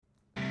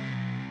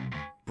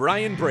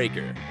Brian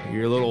Breaker.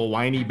 You're a little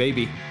whiny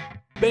baby.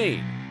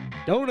 Bane.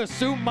 Don't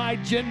assume my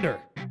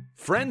gender.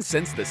 Friends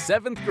since the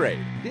 7th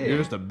grade. You're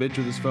just a bitch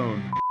with his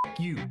phone.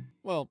 You.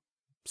 Well,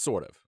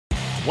 sort of.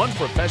 One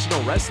professional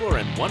wrestler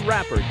and one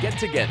rapper get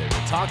together to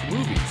talk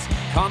movies,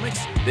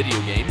 comics, video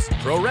games,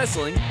 pro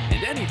wrestling,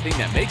 and anything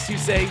that makes you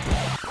say,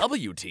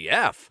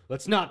 WTF.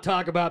 Let's not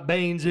talk about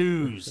Bane's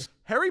ooze.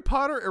 Harry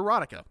Potter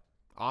erotica.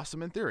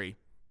 Awesome in theory,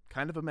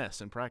 kind of a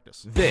mess in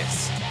practice.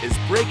 This is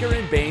Breaker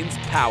and Bane's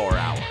Power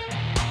Hour.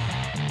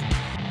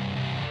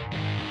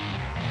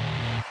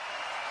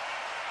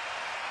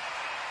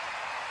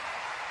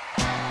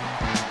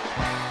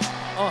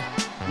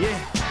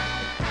 Yeah.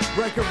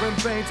 Breaker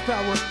and Bane's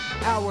Power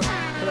Hour.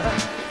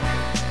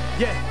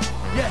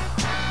 Yeah.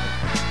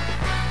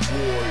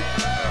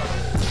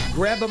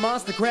 Grab a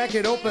monster, crack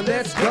it open,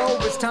 let's go.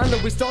 It's time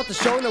that we start the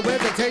show, no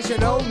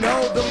hesitation, oh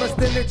no. The most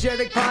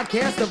energetic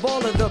podcast of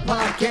all of the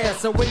podcasts.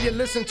 So when you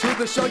listen to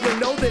the show, you'll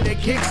know that it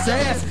kicks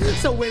ass.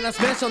 So when I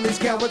smash on these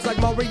cowards like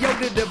Mario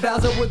did to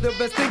Bowser, with the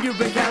best thing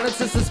you've encountered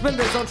since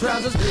suspenders on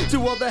trousers.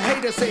 To all the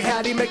haters, say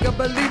howdy, make a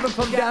believer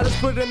from doubters.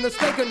 Put in the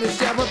steak in the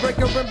shower,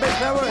 Breaker and Bane's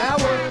Power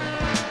Hour.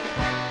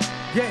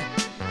 Yeah,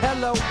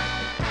 hello.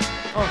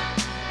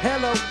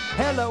 Hello.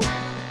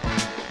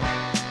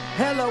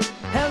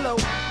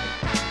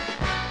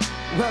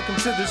 Welcome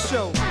to the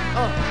show.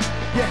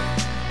 Yeah.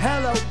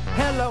 Hello.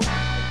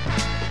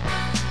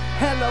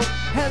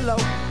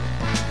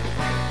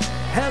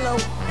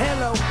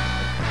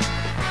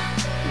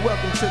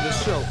 Welcome to the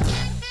show.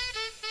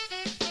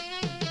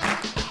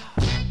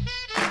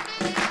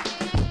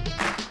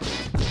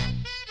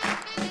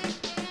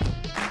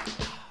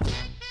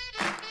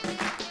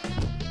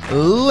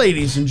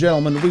 Ladies and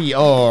gentlemen, we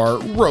are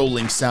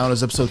rolling sound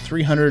as episode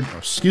 300.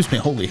 Excuse me,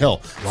 holy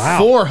hell. Wow.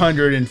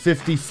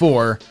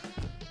 454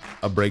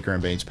 of Breaker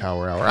and Bane's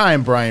Power Hour. I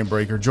am Brian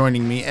Breaker.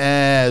 Joining me,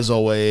 as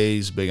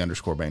always,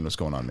 Big_Bane. What's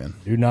going on, man?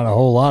 Dude, not a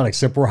whole lot,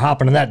 except we're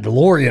hopping in that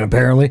DeLorean,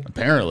 apparently.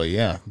 Apparently,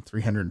 yeah.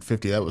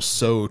 350. That was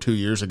so 2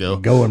 years ago.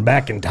 Going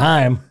back in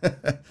time.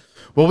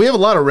 Well, we have a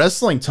lot of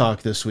wrestling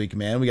talk this week,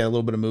 man. We got a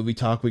little bit of movie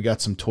talk. We got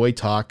some toy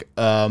talk.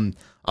 A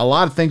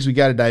lot of things we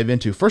got to dive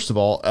into. First of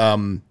all,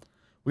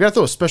 we got to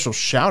throw a special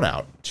shout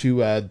out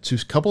to a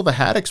couple of the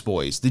Haddix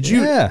boys. Did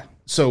you? Yeah.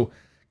 So,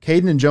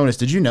 Caden and Jonas,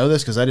 did you know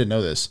this? Because I didn't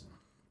know this.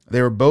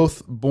 They were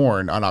both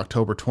born on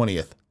October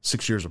 20th,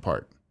 6 years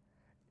apart.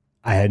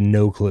 I had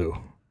no clue.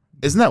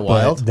 Isn't that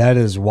wild? But that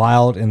is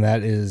wild, and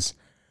that is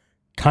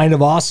kind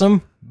of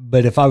awesome.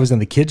 But if I was in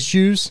the kids'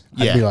 shoes,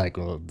 Yeah. I'd be like,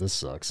 well, this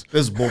sucks.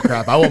 This is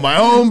bullcrap. I want my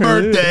own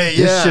birthday.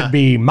 This Yeah. should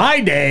be my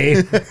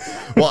day.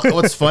 Well,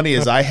 what's funny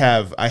is I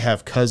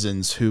have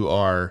cousins who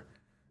are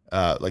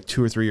like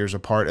 2 or 3 years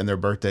apart, and their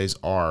birthdays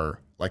are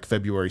like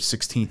February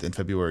 16th and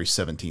February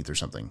 17th or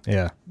something.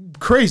 Yeah.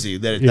 Crazy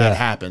that Yeah. that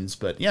happens,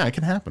 but yeah, it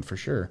can happen for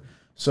sure.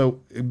 So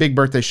a big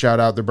birthday shout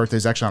out. Their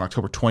birthday's actually on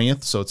October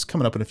 20th, so it's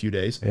coming up in a few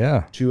days.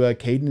 Yeah. To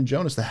Caden and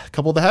Jonas, the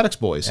couple of the Haddix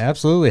boys.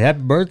 Absolutely.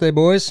 Happy birthday,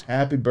 boys.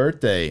 Happy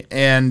birthday.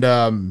 And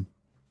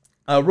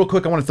real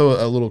quick, I want to throw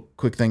a little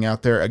quick thing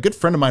out there. A good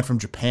friend of mine from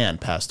Japan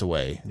passed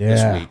away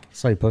this week. I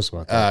saw you post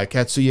about that.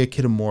 Katsuya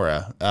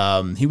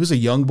Kitamura. He was a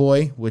young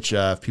boy, which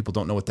if people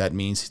don't know what that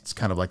means, it's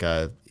kind of like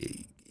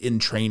in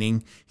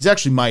training. He's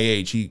actually my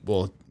age. He's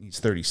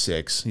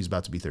 36. He's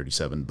about to be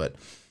 37, but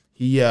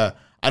he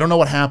I don't know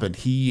what happened.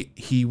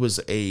 He was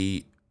to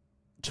me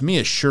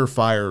a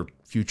surefire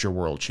future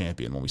world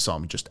champion when we saw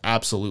him, just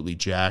absolutely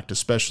jacked,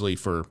 especially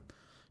for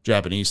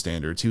Japanese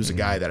standards. He was a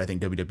guy that I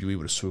think WWE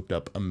would have swooped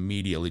up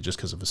immediately just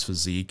because of his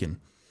physique and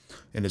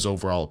his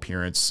overall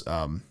appearance.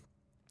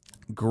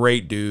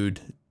 Great dude.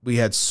 We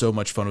had so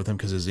much fun with him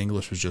because his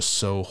English was just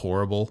so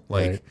horrible.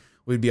 Like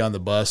we'd be on the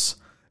bus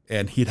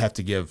and he'd have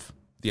to give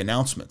the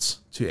announcements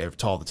to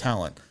all the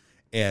talent.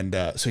 And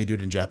so he'd do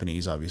it in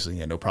Japanese, obviously.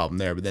 He had no problem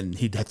there. But then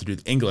he'd have to do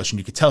the English, and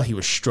you could tell he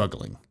was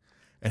struggling.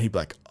 And he'd be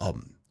like,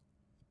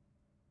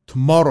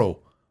 tomorrow,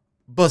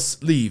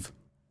 bus leave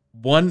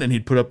 1. And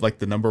he'd put up like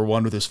the number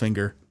 1 with his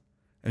finger.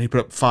 And he'd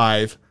put up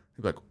 5.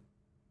 He'd be like,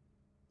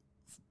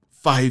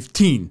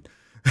 15.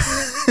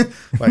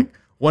 Like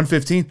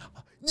 1:15.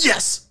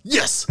 Yes.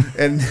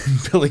 And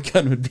Billy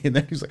Gunn would be in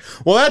there. He's like,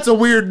 well, that's a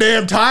weird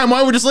damn time. Why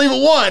don't we just leave at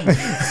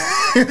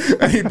 1?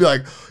 And he'd be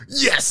like,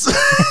 yes.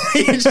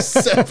 He just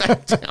sat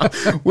back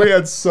down. We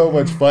had so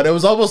much fun. It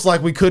was almost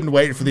like we couldn't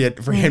wait for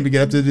him to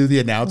get up to do the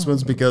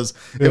announcements because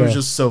it was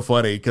just so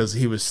funny because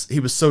he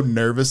was so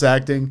nervous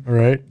acting.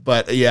 Right.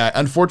 But yeah,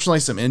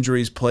 unfortunately, some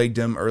injuries plagued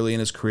him early in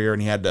his career,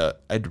 and he had to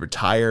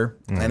retire.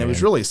 And it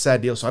was really a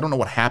sad deal. So I don't know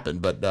what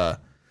happened, but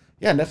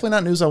yeah, definitely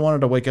not news I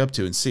wanted to wake up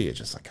to and see. It's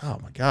just like, oh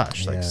my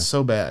gosh, like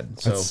so bad.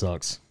 That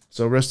sucks.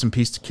 So rest in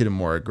peace to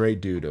Kitamura, great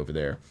dude over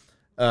there.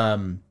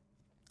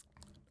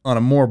 On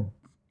a more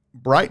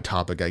bright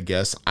topic, I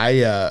guess,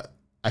 I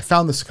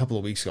found this a couple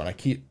of weeks ago,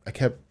 and I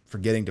kept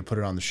forgetting to put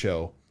it on the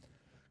show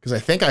because I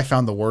think I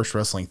found the worst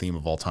wrestling theme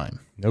of all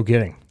time. No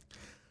kidding.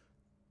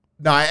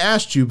 Now, I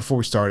asked you before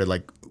we started,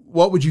 like,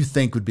 what would you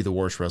think would be the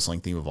worst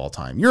wrestling theme of all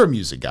time? You're a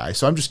music guy,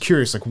 so I'm just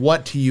curious, like,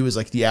 what to you is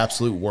like the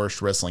absolute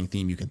worst wrestling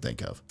theme you can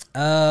think of?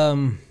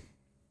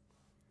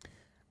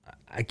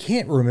 I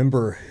can't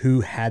remember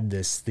who had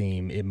this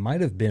theme. It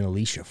might have been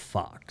Alicia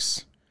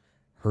Fox.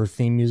 Her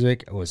theme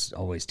music was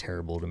always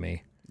terrible to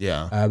me.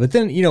 Yeah. But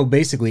then,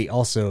 basically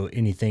also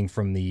anything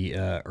from the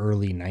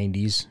early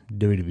 90s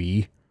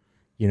WWE,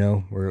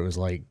 where it was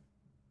like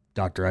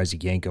Dr.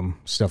 Isaac Yankem,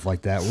 stuff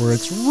like that, where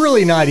it's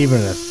really not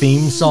even a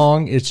theme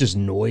song. It's just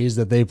noise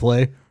that they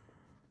play.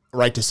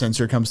 Right to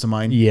Censor comes to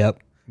mind. Yep.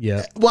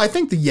 Well, I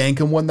think the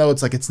Yankem one, though,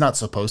 it's like it's not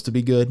supposed to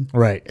be good.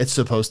 Right. It's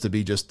supposed to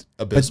be just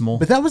abysmal.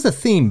 But that was a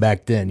theme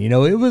back then.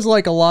 It was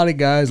like a lot of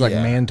guys, like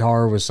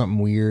Mantar was something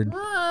weird.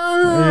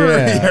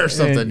 Or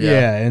something,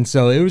 and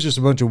so it was just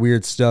a bunch of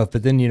weird stuff.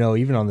 But then,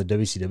 even on the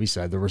WCW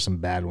side, there were some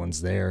bad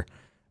ones there.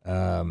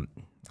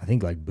 I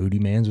think like Booty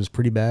Man's was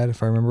pretty bad,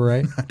 if I remember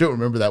right. I don't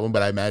remember that one,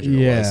 but I imagine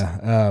it was.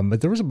 But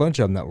there was a bunch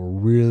of them that were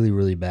really,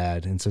 really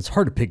bad. And so it's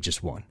hard to pick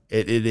just one.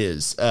 It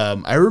is.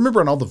 I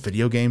remember in all the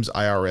video games,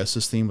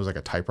 IRS's theme was like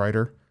a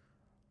typewriter.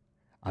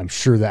 I'm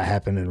sure that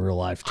happened in real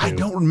life too. I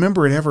don't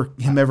remember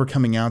him ever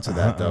coming out to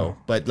that though.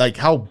 But like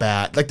how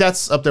bad, like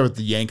that's up there with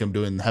the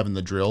Yankem having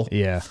the drill.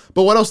 Yeah.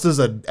 But what else does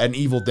an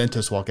evil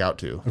dentist walk out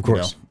to? Of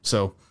course.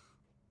 So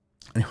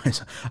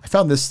anyways, I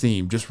found this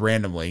theme just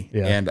randomly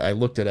and I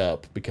looked it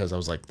up because I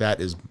was like,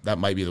 that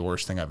might be the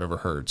worst thing I've ever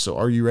heard. So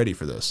are you ready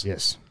for this?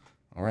 Yes.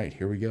 All right,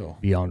 here we go.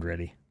 Beyond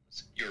ready.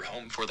 You're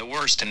home for the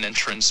worst in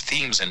entrance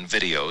themes and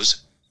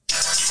videos.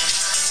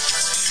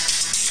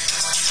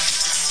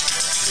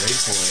 Wait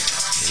for it.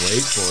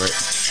 Wait for it.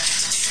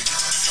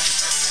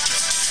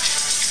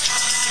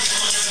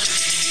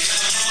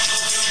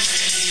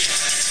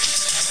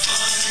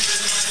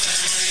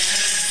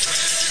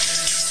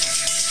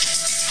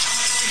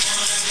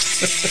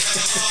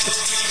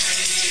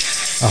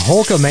 A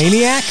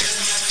Hulkamaniac?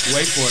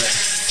 Wait for it.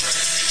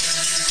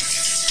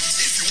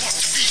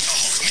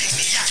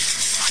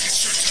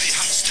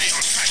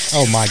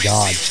 Oh my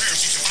God.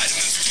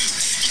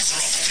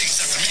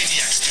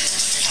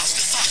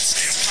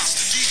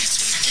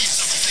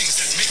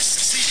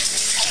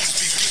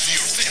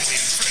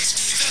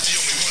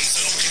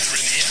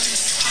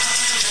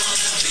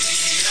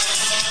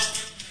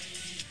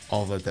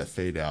 I'll let that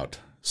fade out.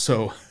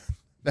 So,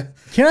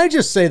 can I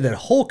just say that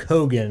Hulk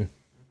Hogan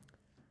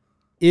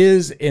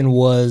is and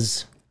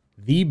was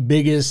the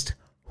biggest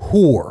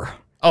whore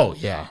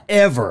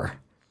ever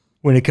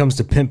when it comes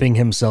to pimping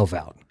himself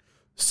out.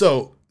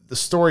 So the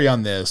story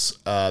on this,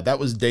 that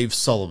was Dave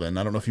Sullivan.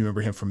 I don't know if you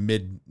remember him from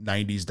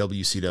mid-90s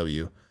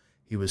WCW.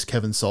 He was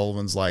Kevin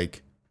Sullivan's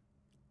like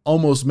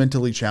almost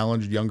mentally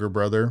challenged younger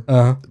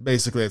brother.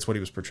 Basically, that's what he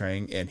was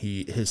portraying. And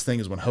his thing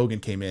is when Hogan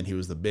came in, he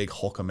was the big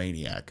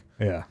Hulkamaniac.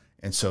 Yeah.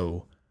 And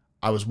so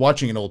I was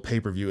watching an old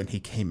pay-per-view and he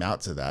came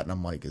out to that. And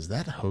I'm like, is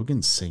that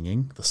Hogan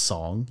singing the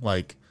song?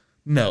 Like,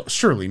 no,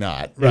 surely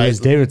not. Right? It was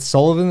David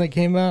Sullivan that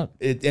came out.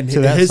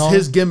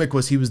 His gimmick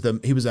was he was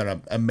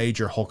a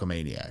major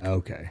Hulkamaniac.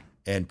 Okay.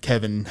 And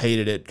Kevin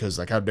hated it because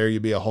like, how dare you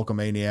be a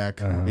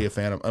Hulkamaniac, be a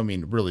fan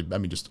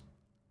of, just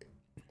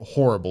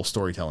horrible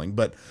storytelling.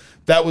 But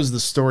that was the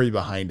story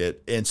behind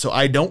it. And so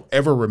I don't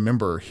ever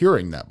remember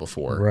hearing that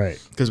before.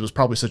 Right. Because it was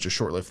probably such a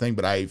short-lived thing.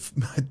 But I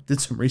did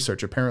some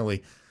research.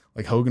 Apparently,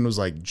 like Hogan was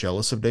like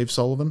jealous of Dave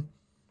Sullivan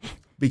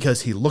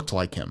because he looked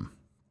like him.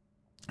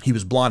 He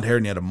was blonde haired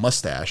and he had a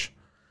mustache.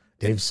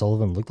 Dave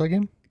Sullivan looked like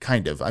him?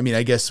 Kind of. I mean,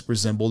 I guess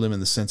resembled him in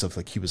the sense of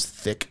like he was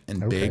thick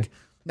and big.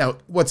 Now,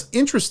 what's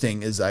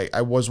interesting is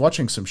I was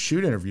watching some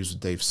shoot interviews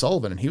with Dave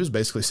Sullivan and he was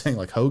basically saying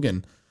like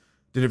Hogan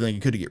did everything he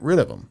could to get rid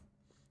of him.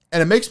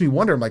 And it makes me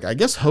wonder, I'm like, I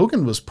guess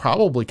Hogan was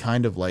probably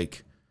kind of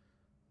like,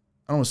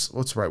 I don't know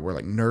what's the right word,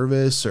 like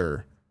nervous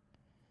or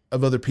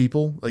of other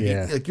people. Like,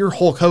 like you're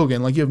Hulk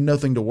Hogan, like you have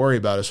nothing to worry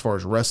about as far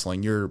as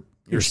wrestling. Your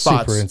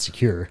spots super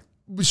insecure.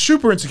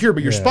 Super insecure,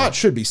 but your spot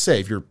should be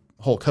safe. You're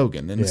Hulk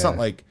Hogan. And it's not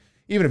like,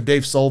 even if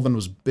Dave Sullivan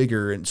was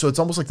bigger, and so it's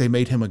almost like they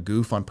made him a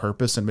goof on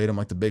purpose and made him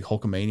like the big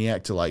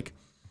Hulkamaniac to like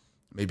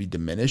maybe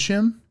diminish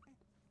him.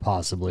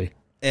 Possibly.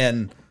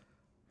 And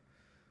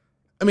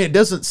I mean, it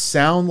doesn't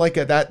sound like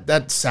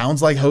that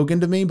sounds like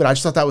Hogan to me, but I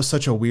just thought that was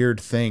such a weird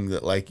thing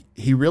that like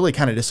he really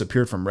kind of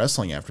disappeared from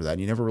wrestling after that.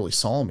 And you never really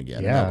saw him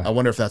again. Yeah. I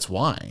wonder if that's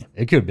why.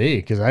 It could be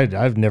because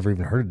I've never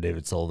even heard of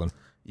David Sullivan.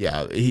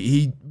 Yeah,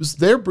 he was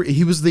there.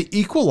 He was the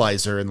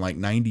equalizer in like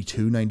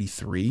 92,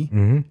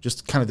 93,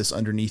 just kind of this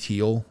underneath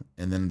heel.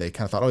 And then they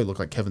kind of thought, oh, he looked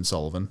like Kevin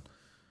Sullivan.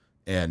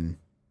 And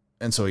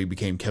so he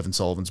became Kevin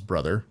Sullivan's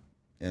brother.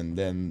 And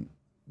then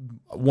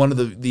one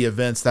of the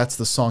events, that's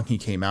the song he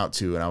came out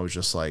to. And I was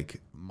just like,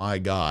 my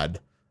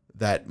God,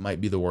 that might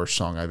be the worst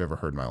song I've ever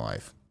heard in my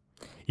life.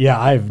 Yeah,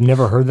 I've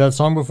never heard that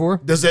song before.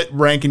 Does it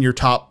rank in your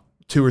top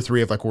 2 or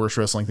 3 of like worst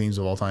wrestling themes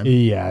of all time?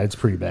 Yeah, it's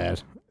pretty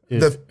bad.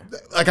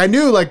 Like I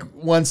knew like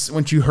once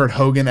you heard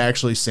Hogan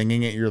actually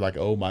singing it, you're like,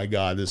 oh my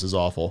God, this is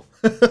awful.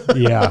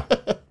 Yeah.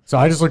 So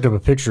I just looked up a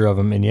picture of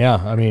him and yeah,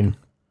 I mean,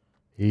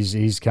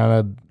 he's kind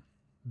of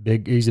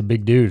big. He's a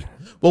big dude.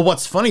 Well,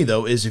 what's funny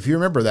though, is if you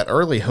remember that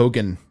early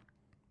Hogan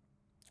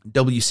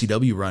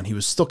WCW run, he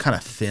was still kind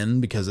of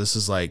thin because this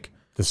is like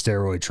The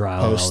steroid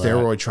trial. and all post that.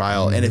 steroid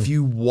trial. And if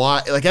you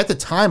watch, like at the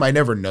time, I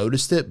never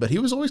noticed it, but he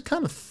was always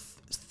kind of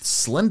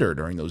slender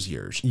during those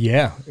years.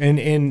 Yeah,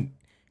 and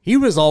he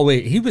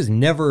was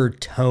never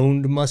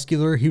toned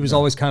muscular. He was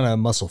always kind of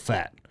muscle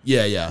fat.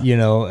 Yeah, yeah, You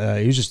know,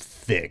 he was just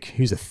thick.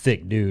 He was a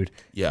thick dude.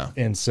 yeah.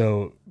 And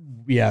so,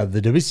 yeah,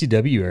 the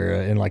WCW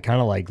era and like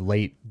kind of like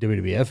late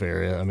WWF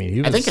era. I mean, he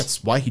was. I think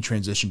that's why he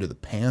transitioned to the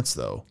pants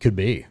though, could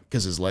be.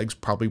 because his legs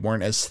probably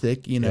weren't as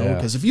thick, you know. Yeah.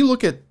 Because if you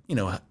look at,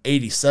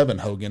 87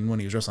 Hogan when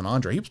he was wrestling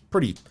Andre, he was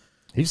pretty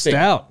He was thick.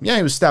 stout. Yeah,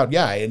 he was stout.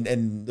 Yeah,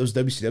 and those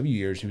WCW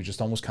years, he was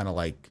just almost kind of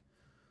like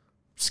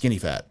skinny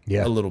fat,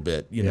 Yeah. a little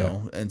bit, you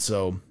know. And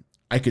so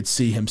I could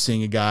see him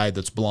seeing a guy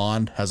that's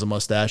blonde, has a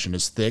mustache, and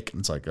is thick,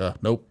 and it's like,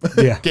 nope,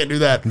 Yeah. can't do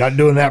that. Not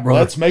doing that,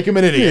 brother. Let's make him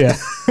an idiot.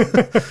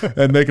 Yeah.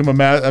 And make him a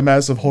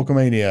massive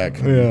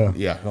Hulkamaniac. Yeah.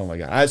 Yeah. Oh my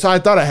god. So I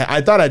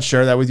thought I'd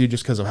share that with you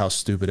just because of how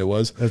stupid it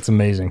was. That's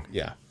amazing.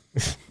 Yeah.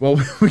 Well,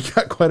 we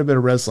got quite a bit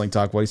of wrestling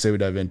talk. What do you say we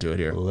dive into it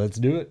here? Well, let's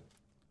do it.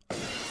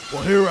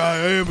 Well, here I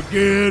am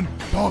again,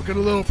 talking a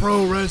little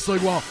pro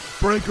wrestling while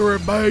Breaker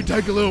and Bang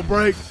take a little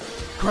break,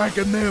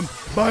 cracking them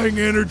Bang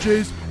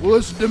energies. Well,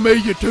 listen to me,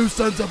 you two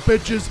sons of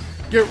bitches.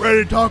 Get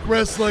ready to talk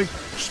wrestling.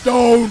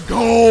 Stone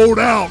Cold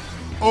out.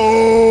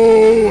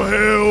 Oh,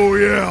 hell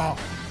yeah.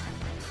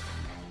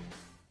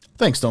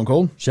 Thanks, Stone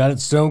Cold. Shout out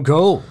to Stone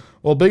Cold.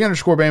 Well, Big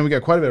Underscore Band, we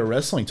got quite a bit of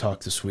wrestling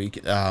talk this week.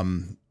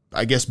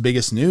 I guess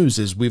biggest news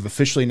is we've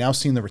officially now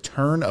seen the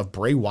return of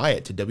Bray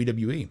Wyatt to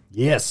WWE.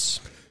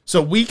 Yes.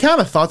 So we kind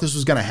of thought this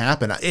was going to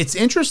happen. It's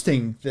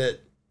interesting that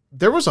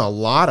there was a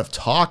lot of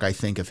talk, I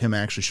think, of him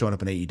actually showing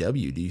up in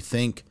AEW. Do you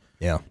think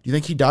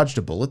he dodged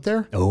a bullet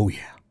there? Oh, yeah.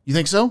 You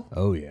think so?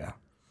 Oh, yeah.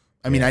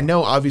 I mean, I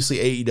know obviously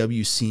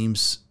AEW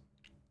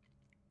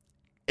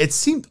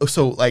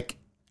so like,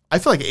 I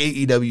feel like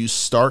AEW's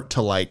start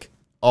to like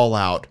All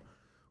Out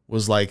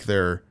was like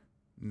their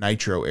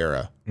Nitro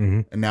era.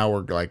 Mm-hmm. And now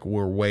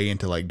we're way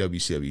into like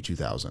WCW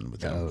 2000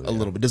 with them a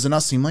little bit. Does it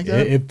not seem like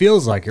that? It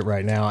feels like it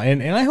right now.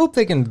 And I hope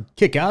they can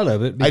kick out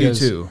of it. I do Because,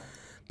 too.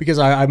 Because,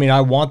 I mean,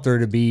 I want there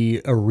to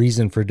be a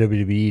reason for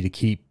WWE to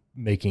keep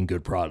making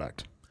good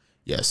product.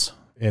 Yes.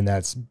 And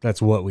that's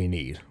what we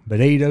need. But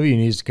AEW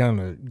needs to kind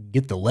of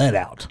get the lead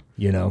out,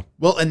 you know?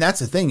 Well, and that's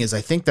the thing is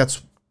I think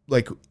that's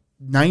like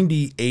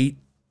 98,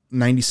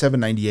 97,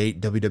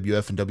 98,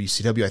 WWF and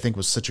WCW, I think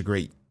was such a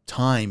great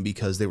time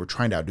because they were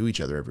trying to outdo each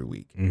other every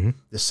week. Mm-hmm.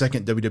 The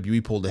second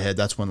WWE pulled ahead,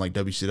 that's when like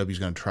WCW is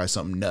going to try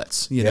something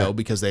nuts, you know,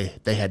 because they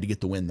had to get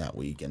the win that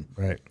week. And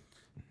Right.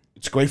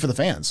 it's great for the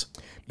fans.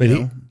 But you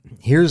know?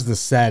 here's the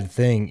sad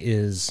thing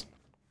is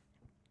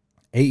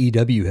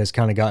AEW has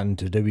kind of gotten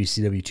to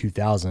WCW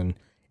 2000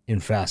 in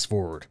fast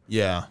forward.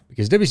 Yeah.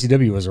 Because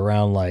WCW was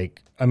around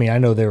like, I mean, I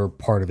know they were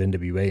part of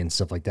NWA and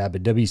stuff like that,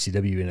 but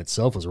WCW in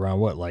itself was around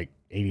what, like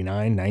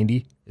 89,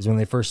 90 is when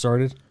they first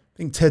started? I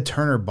think Ted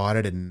Turner bought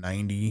it in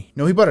 90.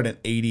 No, he bought it in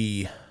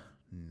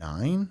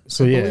 89.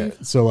 So I yeah, believe.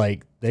 so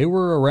like they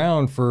were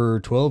around for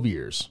 12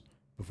 years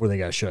before they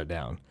got shut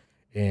down.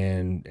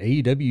 And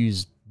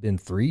AEW's been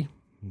 3,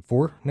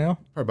 4 now.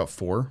 Probably about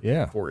 4.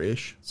 Yeah.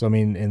 4-ish. So I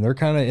mean, and they're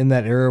kind of in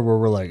that era where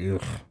we're like,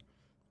 ugh,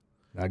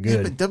 not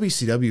Yeah, good. but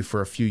WCW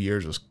for a few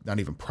years was not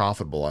even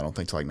profitable, I don't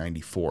think, till like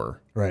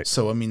 94. Right.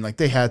 So, I mean, like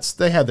they had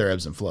their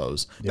ebbs and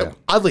flows. Yeah. Now,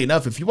 oddly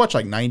enough, if you watch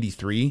like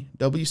 93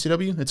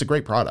 WCW, it's a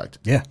great product.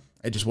 Yeah.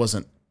 It just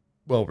wasn't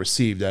well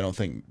received, I don't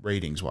think,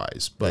 ratings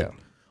wise. But Yeah.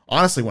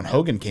 honestly, when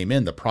Hogan came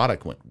in, the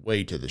product went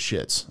way to the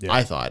shits, Yeah.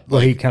 I thought. Well,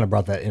 Like, he kind of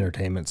brought that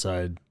entertainment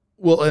side.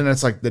 well, and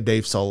it's like the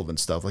Dave Sullivan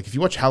stuff. Like if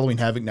you watch Halloween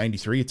Havoc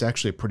 93, it's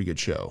actually a pretty good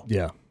show.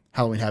 Yeah.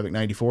 Halloween Havoc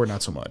 94,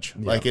 not so much.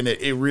 Like, and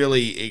it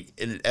really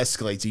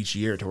escalates each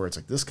year to where it's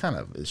like, this kind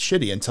of is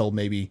shitty until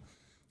maybe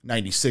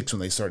 96 when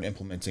they start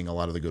implementing a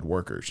lot of the good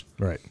workers.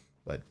 Right.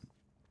 But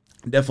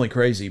definitely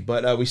crazy.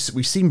 But we've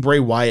seen Bray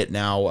Wyatt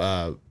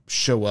now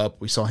show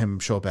up. We saw him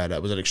show up at,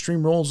 was it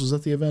Extreme Rules? Was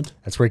that the event?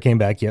 That's where he came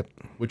back. Yep.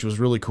 Which was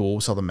really cool.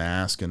 We saw the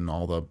mask and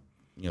all the,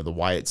 the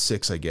Wyatt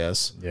 6, I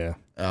guess. Yeah.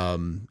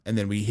 And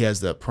then he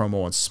has the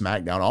promo on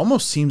SmackDown.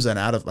 Almost seems an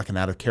out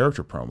of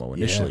character promo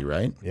initially,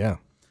 right? Yeah.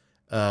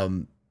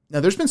 Now,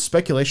 there's been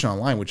speculation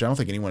online, which I don't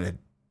think anyone had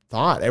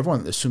thought.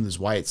 Everyone assumed this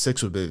Wyatt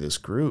 6 would be this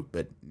group,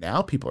 but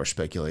now people are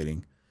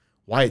speculating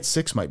Wyatt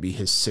 6 might be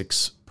his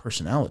 6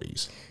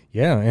 personalities.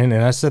 Yeah. And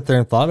I sat there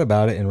and thought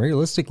about it. And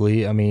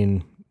realistically, I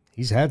mean,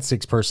 he's had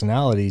 6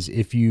 personalities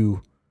if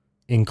you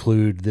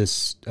include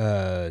this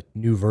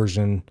new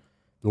version.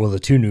 Well, the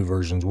 2 new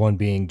versions, one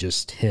being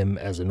just him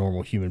as a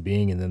normal human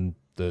being, and then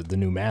the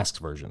new Masks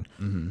version.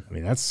 Mm-hmm. I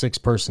mean, that's 6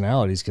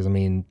 personalities because, I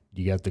mean,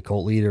 you got the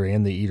Cult Leader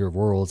and the Eater of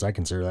Worlds. I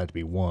consider that to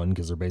be one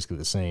because they're basically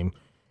the same.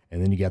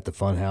 And then you got the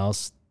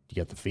Funhouse, you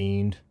got the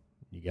Fiend,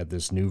 you got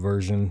this new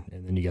version,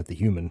 and then you got the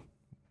Human.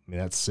 I mean,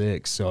 that's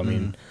 6. So, I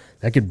mean,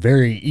 that could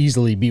very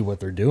easily be what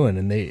they're doing.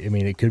 And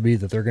it could be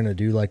that they're going to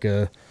do like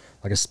a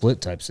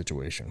split type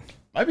situation.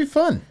 Might be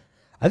fun.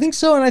 I think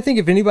so, and I think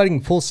if anybody can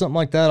pull something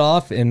like that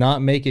off and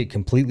not make it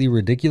completely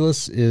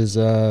ridiculous is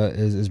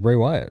Bray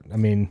Wyatt. I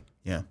mean,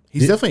 Yeah,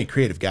 he's definitely a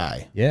creative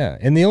guy. Yeah,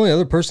 and the only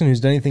other person who's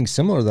done anything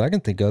similar that I can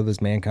think of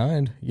is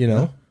Mankind. You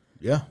know,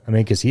 Yeah. I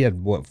mean, because he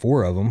had what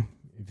 4 of them,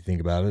 if you think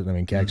about it. I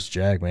mean, Cactus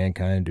Jack,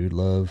 Mankind, Dude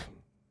Love,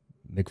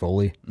 Mick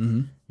Foley.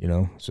 You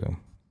know, so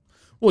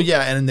Well,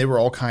 yeah, and they were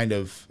all kind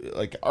of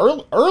like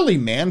early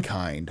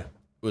Mankind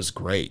was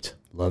great.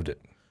 loved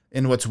it.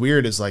 And what's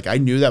weird is like I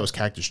knew that was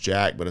Cactus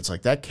Jack, but it's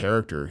like that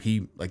character,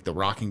 he like the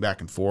rocking back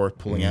and forth,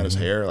 pulling out his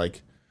hair,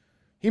 like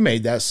he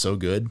made that so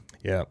good.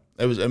 Yeah,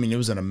 It was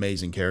an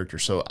amazing character.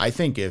 So I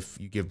think if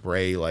you give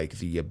Bray like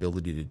the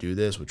ability to do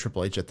this with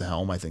Triple H at the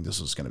helm, I think this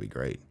is going to be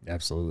great.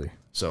 absolutely.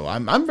 So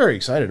I'm very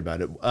excited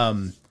about it. What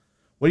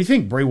do you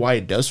think Bray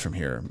Wyatt does from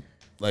here?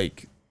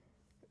 Like,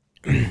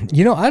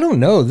 You know, I don't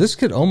know. This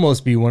could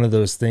almost be one of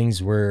those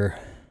things where,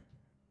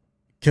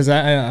 because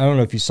I don't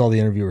know if you saw the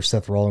interview where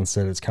Seth Rollins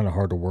said it's kind of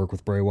hard to work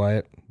with Bray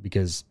Wyatt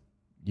because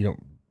you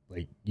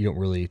don't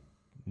really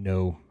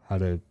know how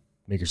to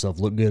make yourself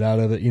look good out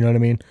of it. You know what I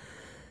mean?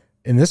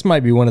 And this might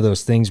be one of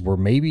those things where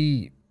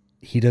maybe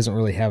he doesn't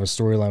really have a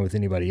storyline with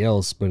anybody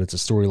else, but it's a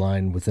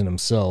storyline within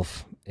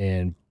himself,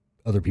 and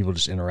other people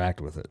just interact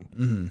with it.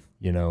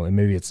 You know, and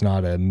maybe it's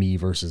not a me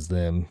versus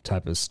them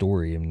type of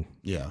story, and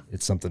yeah,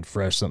 it's something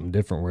fresh, something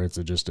different, where it's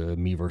just a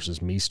me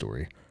versus me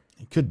story.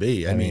 it could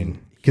be. I mean,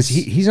 Because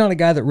he's not a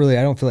guy that really,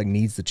 I don't feel like,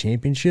 needs the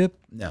championship,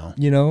 no.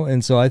 you know?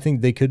 And so I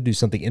think they could do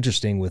something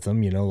interesting with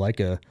him, you know, like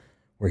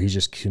where he's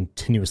just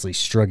continuously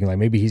struggling. Like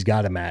maybe he's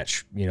got a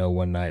match, you know,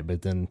 one night,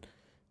 but then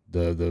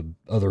the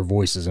other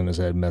voices in his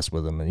head mess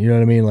with him. And you know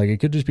what I mean? Like it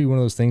could just be one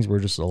of those things where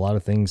just a lot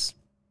of things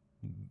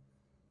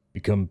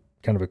become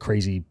kind of a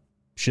crazy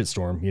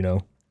shitstorm, you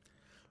know?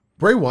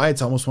 Bray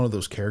Wyatt's almost one of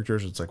those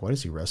characters. It's like, why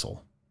does he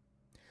wrestle?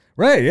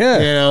 Right, yeah.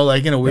 You know,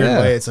 like in a weird Yeah.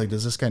 way, it's like,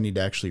 does this guy need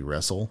to actually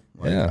wrestle?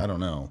 Like, Yeah. I don't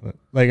know.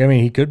 Like, I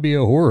mean, he could be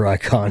a horror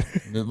icon.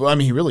 Well, I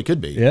mean, he really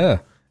could be. Yeah.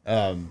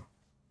 And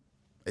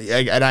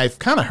I've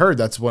kind of heard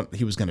that's what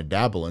he was going to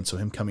dabble in. So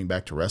him coming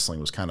back to wrestling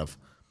was kind of,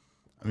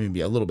 I mean,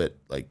 be a little bit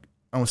like,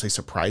 I don't want to say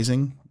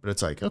surprising, but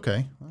it's like,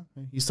 okay, well,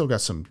 he's still got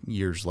some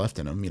years left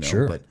in him, you know.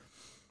 Sure. But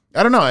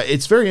I don't know.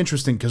 It's very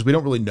interesting because we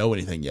don't really know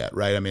anything yet,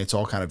 right? I mean, it's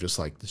all kind of just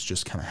like this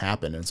just kind of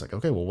happened, and it's like,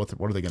 okay, well, what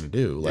are they going to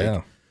do? Like,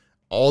 Yeah.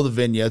 all the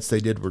vignettes they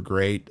did were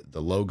great.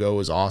 The logo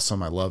is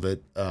awesome. I love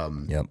it.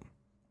 Yep.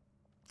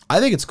 I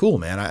think it's cool,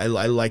 man. I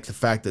like the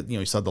fact that, you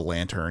know, he saw the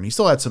lantern. He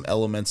still had some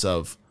elements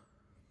of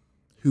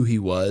who he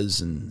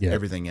was and Yeah.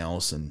 everything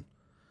else. And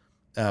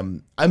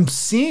I'm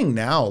seeing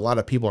now a lot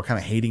of people are kind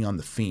of hating on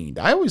the Fiend.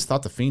 I always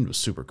thought the Fiend was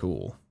super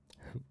cool.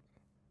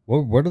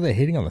 What are they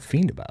hating on the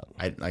Fiend about?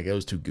 Like it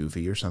was too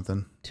goofy or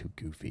something. Too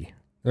goofy.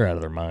 They're out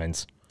of their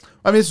minds.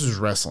 I mean, this was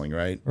wrestling,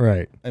 right?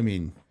 Right. I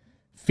mean,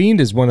 Fiend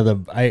is one of the,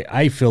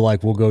 I feel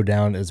like will go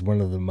down as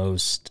one of the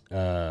most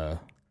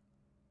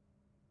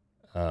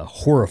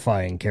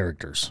horrifying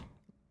characters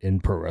in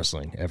pro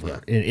wrestling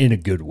ever, in a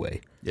good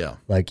way. yeah.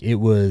 Like it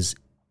was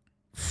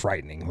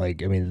frightening.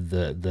 Like, I mean,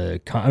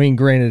 I mean,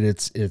 granted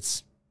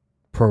it's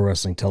pro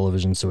wrestling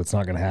television, so it's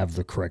not going to have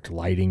the correct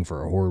lighting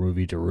for a horror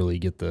movie to really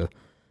get the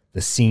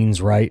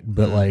scenes right.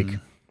 But like,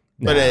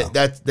 But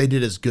that they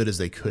did as good as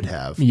they could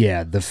have.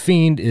 yeah, the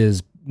Fiend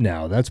is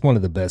that's one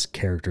of the best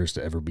characters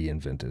to ever be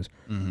invented,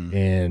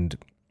 and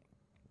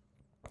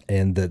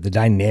the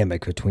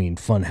dynamic between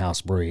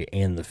Funhouse Bray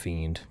and the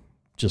Fiend,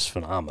 just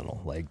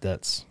phenomenal. Like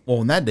that's Well,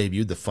 when that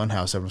debuted, the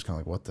Funhouse, everyone's kind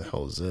of like, what the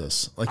hell is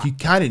this? Like, you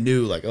kind of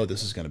knew, like, oh,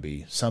 this is going to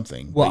be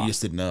something, but Well, you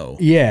just didn't know.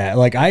 yeah.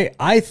 Like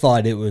I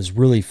thought it was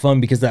really fun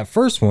because that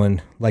first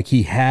one, like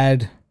he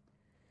had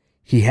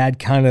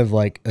kind of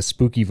like a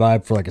spooky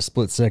vibe for like a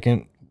split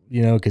second,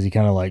 you know, because he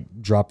kind of like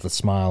dropped the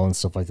smile and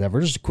stuff like that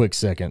for just a quick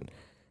second.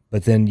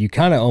 But then you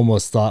kind of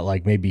almost thought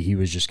like maybe he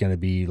was just going to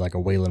be like a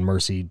Waylon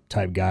Mercy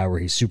type guy where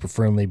he's super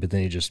friendly, but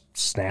then he just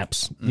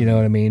snaps. You know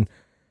what I mean?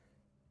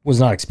 Was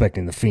not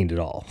expecting the Fiend at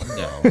all.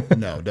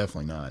 No,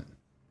 definitely not.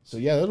 So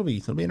yeah, it'll be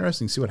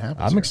interesting to see what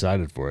happens. I'm here.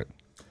 excited for it.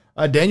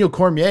 Daniel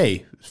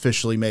Cormier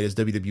officially made his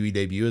WWE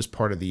debut as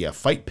part of the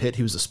Fight Pit.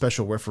 He was a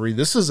special referee.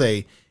 This is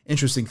a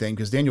interesting thing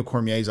because Daniel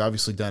Cormier has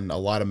obviously done a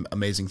lot of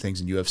amazing things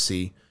in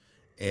UFC,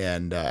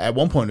 and at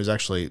one point was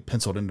actually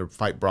penciled in to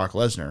fight Brock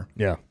Lesnar.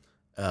 Yeah.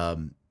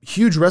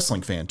 Huge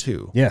wrestling fan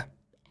too. Yeah.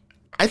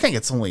 I think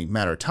it's only a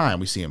matter of time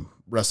we see him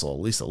wrestle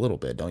at least a little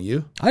bit, don't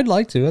you? I'd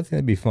like to. I think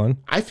that'd be fun.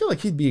 I feel like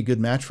he'd be a good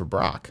match for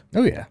Brock.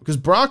 Oh, yeah. Because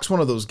Brock's one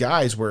of those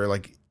guys where,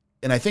 like,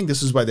 and I think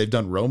this is why they've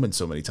done Roman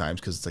so many times,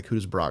 because it's like, who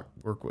does Brock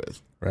work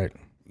with? Right.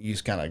 You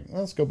just kind of,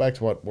 let's go back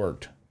to what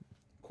worked.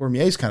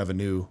 Cormier's kind of a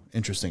new,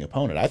 interesting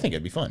opponent. I think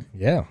it'd be fun.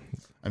 Yeah.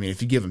 I mean,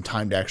 if you give him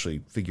time to actually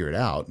figure it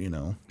out, you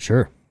know.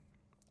 Sure.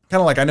 Kind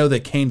of like, I know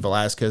that Cain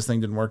Velasquez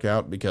thing didn't work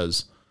out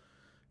because,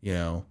 you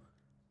know,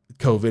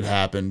 COVID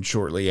happened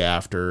shortly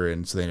after,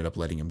 and so they ended up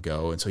letting him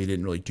go, and so he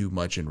didn't really do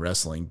much in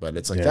wrestling. But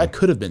it's like that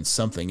could have been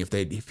something if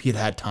he had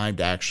had time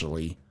to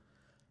actually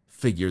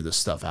figure this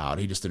stuff out.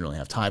 He just didn't really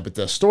have time. But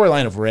the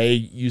storyline of Ray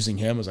using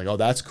him was like, oh,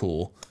 that's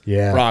cool.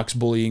 Yeah. Brock's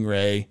bullying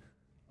Ray.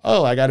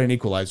 oh, I got an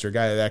equalizer, a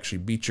guy that actually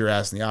beat your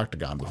ass in the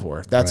octagon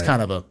before. That's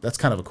kind of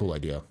a cool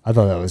idea. I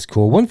thought that was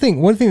cool. One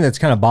thing that's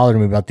kind of bothered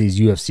me about these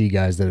UFC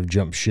guys that have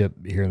jumped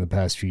ship here in the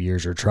past few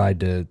years or tried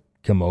to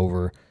come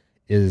over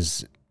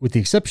is, with the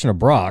exception of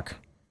Brock,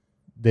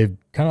 they've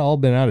kind of all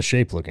been out of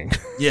shape looking.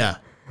 Yeah.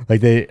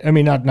 Like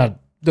not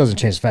doesn't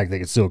change the fact they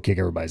could still kick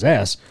everybody's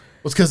ass.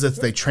 Well, it's because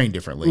they train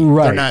differently.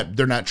 Right.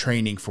 They're not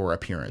training for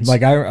appearance.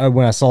 Like I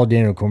when I saw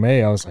Daniel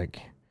Cormier, I was like,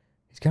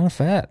 he's kind of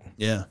fat.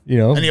 Yeah. You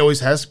know? And he always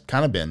has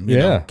kind of been. You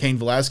Yeah. know, Cain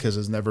Velasquez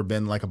has never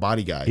been like a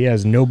body guy. He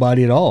has no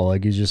body at all.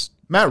 Like he's just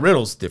Matt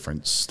Riddle's a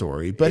different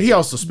story, but he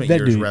also spent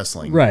years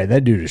wrestling. Right,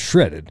 that dude is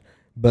shredded.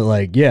 But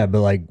like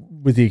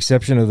with the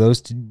exception of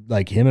those two,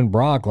 like him and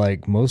Brock,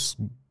 like most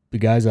the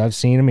guys I've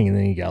seen him, and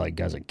then you got like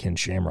guys like Ken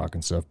Shamrock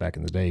and stuff back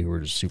in the day who were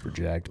just super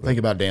jacked. Think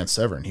about Dan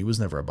Severn. He was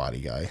never a body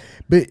guy.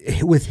 But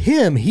with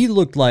him, he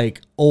looked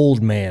like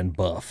old man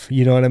buff.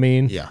 You know what I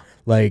mean? Yeah.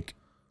 Like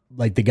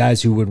the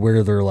guys who would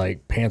wear their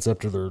like pants up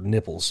to their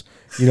nipples.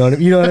 You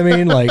know what I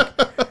mean? Like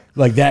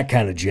that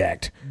kind of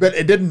jacked. But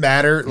it didn't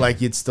matter.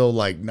 Like you'd still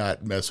like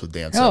not mess with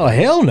Dan Severn. Oh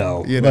hell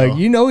no! Like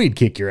he'd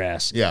kick your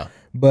ass. Yeah.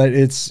 But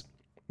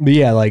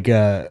yeah, I mean,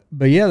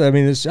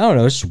 I don't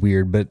know, it's just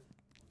weird. But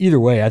either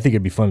way, I think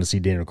it'd be fun to see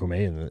Daniel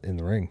Cormier in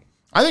the ring.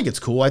 I think it's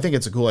cool. I think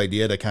it's a cool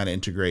idea to kind of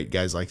integrate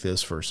guys like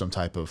this for some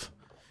type of,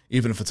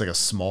 even if it's like a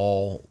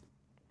small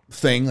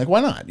thing, like why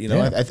not? You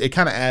know, Yeah. it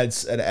kind of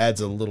adds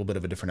a little bit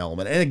of a different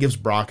element, and it gives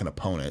Brock an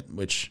opponent,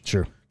 which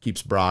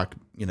keeps Brock,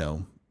 you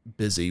know,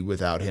 busy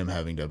without him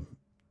having to.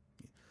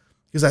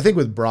 Because I think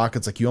with Brock,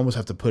 it's like you almost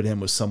have to put him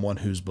with someone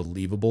who's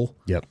believable.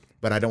 Yep.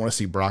 But I don't want to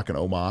see Brock and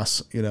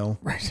Omos, you know.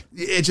 Right.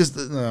 It just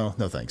no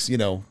thanks. You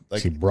know,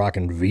 like see Brock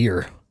and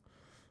Veer.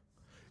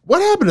 What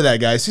happened to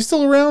that guy? Is he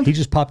still around? He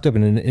just popped up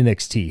in an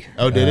NXT.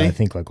 Oh, did he? I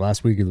think like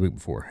last week or the week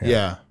before.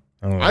 Yeah.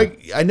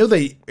 I know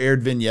they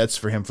aired vignettes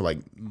for him for like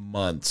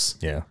months.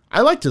 Yeah. I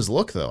liked his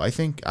look though. I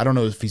don't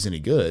know if he's any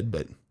good,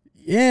 but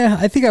yeah,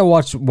 I think I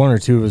watched one or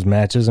two of his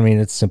matches. I mean,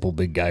 it's simple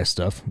big guy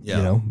stuff. yeah.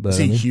 You know, but is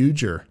he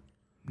huge or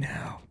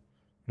no?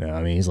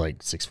 I mean he's like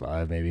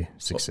 6'5", maybe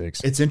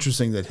 6'6". It's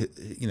interesting that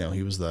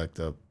he was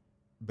the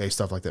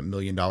based off like that $1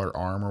 Million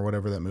Arm or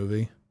whatever that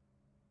movie.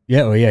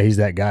 Yeah, well, yeah, he's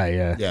that guy.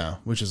 Yeah, Yeah,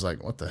 which is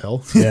like what the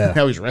hell? Yeah.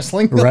 How he's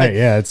wrestling, right.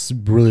 Yeah, it's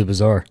really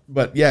bizarre.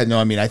 But yeah, no,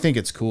 I mean, I think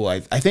it's cool.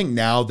 I think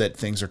now that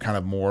things are kind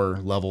of more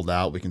leveled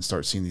out, we can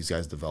start seeing these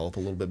guys develop a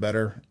little bit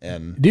better.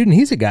 And Dude, and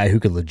he's a guy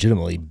who could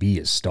legitimately be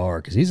a star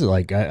because he's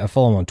like, I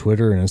follow him on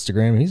Twitter and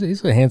Instagram.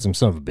 He's a handsome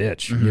son of a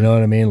bitch. Mm-hmm. You know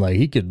what I mean? Like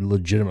he could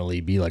legitimately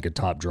be like a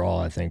top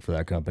draw, I think, for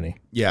that company.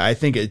 yeah, I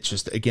think it's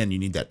just, again, you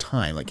need that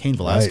time. Like Cain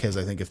Velasquez,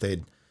 I think if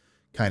they'd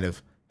kind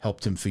of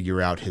helped him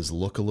figure out his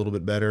look a little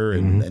bit better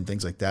and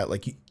things like that.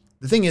 Like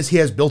the thing is, he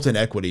has built-in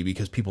equity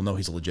because people know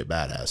he's a legit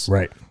badass.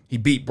 Right. He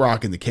beat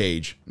Brock in the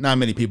cage. Not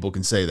many people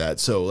can say that.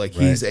 So like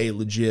he's as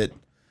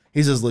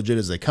legit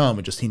as they come.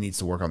 And just he needs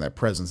to work on that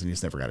presence, and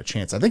he's never got a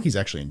chance. I think he's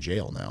actually in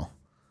jail now.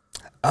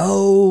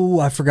 Oh,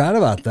 I forgot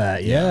about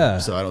that. Yeah.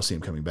 So I don't see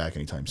him coming back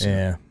anytime soon.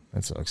 Yeah,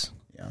 that sucks.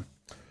 Yeah.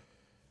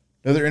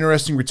 Another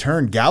interesting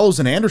return: Gallows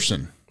and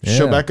Anderson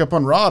show back up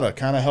on Raw to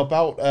kind of help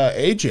out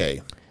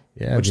AJ.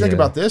 Yeah. What you think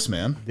about this,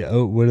 man?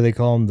 What do they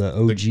call them? The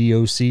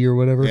OGOC or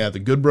whatever? Yeah, the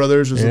Good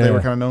Brothers is what they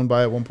were kind of known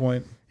by at one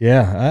point.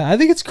 Yeah, I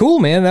think it's cool,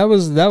 man. That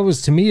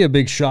was to me a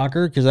big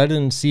shocker because I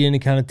didn't see any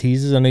kind of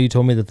teases. I know you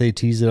told me that they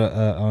teased it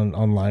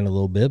online a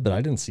little bit, but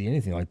I didn't see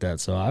anything like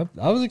that. So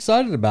I was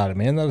excited about it,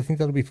 man. I think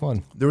that'll be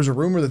fun. There was a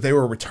rumor that they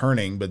were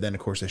returning, but then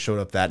of course they showed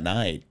up that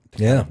night to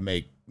kind of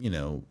make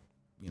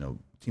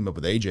team up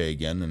with AJ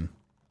again and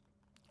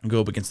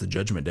go up against the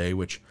Judgment Day,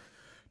 which,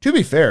 to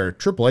be fair,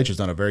 Triple H has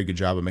done a very good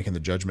job of making the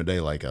Judgment Day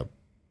like a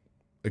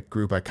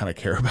group I kind of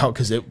care about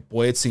because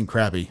it seemed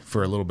crappy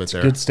for a little bit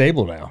there. Good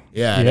stable now.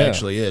 Yeah, it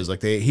actually is.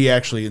 Like he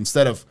actually,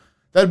 instead of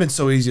that had been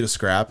so easy to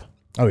scrap.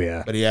 Oh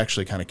yeah, but he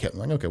actually kind of kept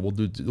like, okay, we'll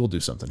do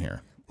something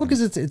here. Well,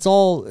 because it's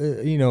all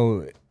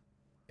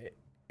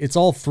it's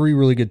all three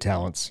really good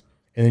talents,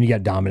 and then you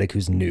got Dominic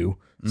who's new.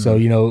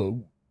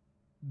 So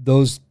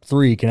those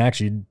three can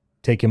actually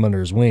take him under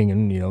his wing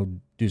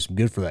and do some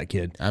good for that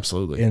kid.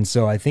 Absolutely. And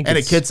so I think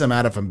it gets him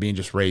out of him being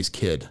just Ray's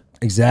kid.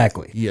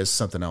 Exactly. He has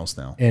something else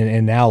now.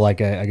 And now, like,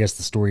 I guess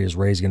the story is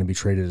Ray's going to be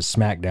traded to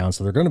SmackDown,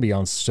 so they're going to be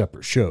on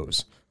separate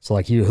shows. So,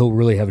 like, he'll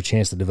really have a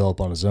chance to develop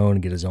on his own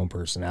and get his own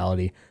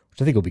personality,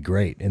 which I think will be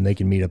great. And they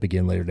can meet up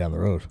again later down the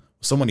road.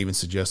 Someone even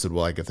suggested,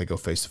 well, like, if they go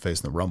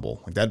face-to-face in the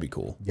Rumble, like, that'd be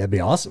cool. That'd be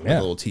awesome, yeah.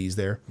 A little tease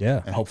there.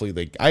 Yeah. And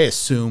hopefully I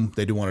assume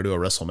they do want to do a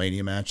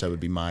WrestleMania match. That would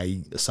be my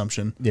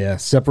assumption. Yeah,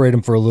 separate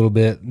them for a little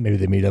bit. Maybe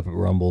they meet up at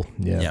Rumble.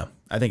 Yeah. Yeah.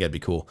 I think that'd be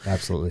cool.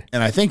 Absolutely.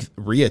 And I think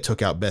Rhea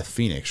took out Beth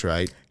Phoenix,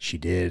 right? She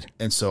did.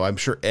 And so I'm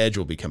sure Edge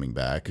will be coming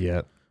back.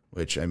 Yeah.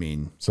 Which, I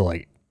mean... So,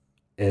 like,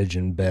 Edge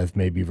and Beth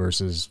maybe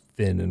versus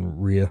Finn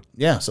and Rhea.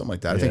 Yeah, something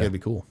like that. I think that'd be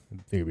cool. I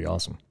think it'd be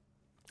awesome.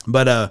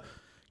 But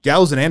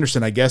Gallows and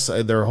Anderson, I guess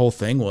their whole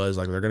thing was,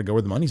 like, they're going to go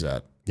where the money's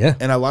at. Yeah.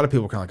 And a lot of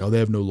people are kind of like, oh, they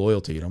have no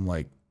loyalty. And I'm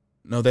like,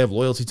 no, they have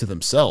loyalty to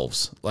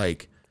themselves.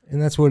 Like...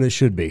 And that's what it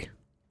should be.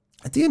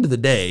 At the end of the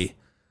day...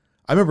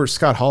 I remember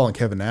Scott Hall and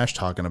Kevin Nash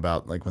talking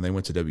about like when they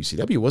went to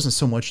WCW, it wasn't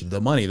so much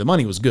the money. The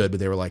money was good, but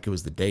they were like, it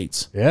was the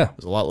dates. Yeah. It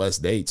was a lot less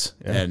dates.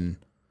 Yeah. And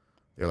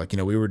they're like,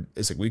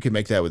 it's like we could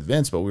make that with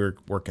Vince, but we were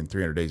working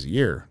 300 days a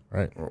year.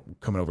 Right. We're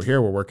coming over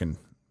here, we're working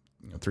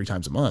 3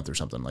 times a month or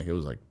something. Like it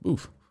was like,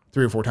 oof,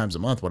 3 or 4 times a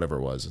month, whatever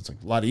it was. It's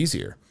like a lot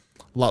easier,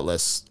 a lot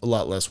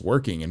less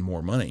working and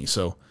more money.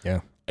 So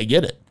Yeah. I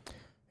get it.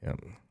 Yeah.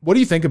 What do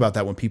you think about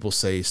that when people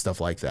say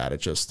stuff like that? It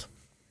just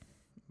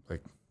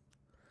like,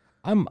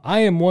 I am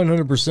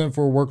 100%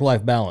 for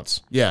work-life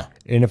balance. yeah,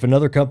 And if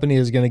another company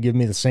is going to give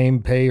me the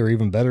same pay or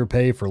even better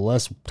pay for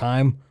less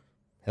time,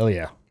 hell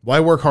yeah. why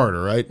work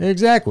harder, right?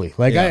 Exactly.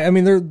 Like Yeah. I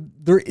mean,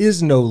 there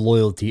is no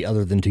loyalty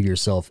other than to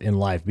yourself in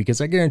life,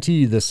 because I guarantee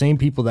you the same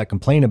people that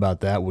complain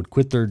about that would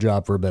quit their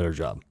job for a better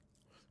job.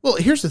 Well,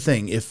 here's the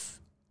thing. If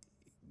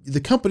the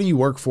company you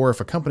work for,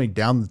 if a company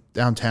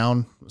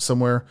downtown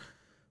somewhere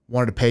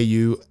wanted to pay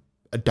you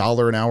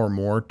 $1 an hour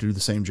more to do the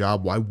same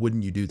job, why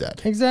wouldn't you do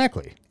that?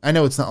 Exactly. I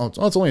know it's not,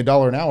 it's only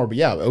 $1 an hour, but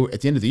yeah,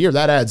 at the end of the year,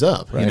 that adds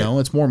up. Right.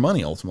 It's more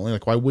money ultimately.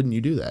 Like, why wouldn't you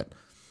do that?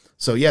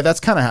 So yeah, that's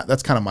kind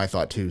of my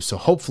thought too. So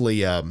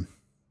hopefully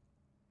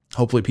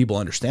people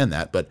understand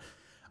that. But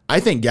I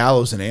think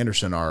Gallows and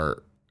Anderson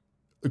are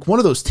like one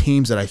of those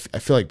teams that I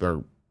feel like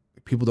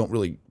people don't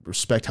really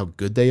respect how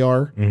good they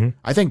are. Mm-hmm.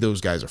 I think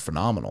those guys are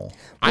phenomenal.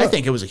 I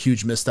think it was a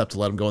huge misstep to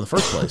let them go in the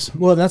first place.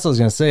 Well, that's what I was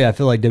going to say. I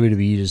feel like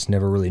WWE just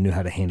never really knew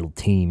how to handle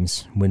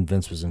teams when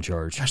Vince was in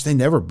charge. Gosh, they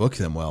never booked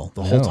them well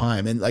the whole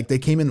time. And like they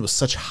came in with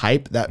such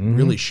hype that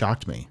really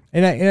shocked me.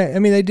 And I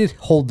mean, they did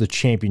hold the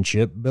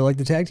championship, but like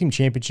the tag team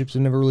championships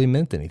have never really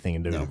meant anything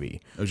in WWE.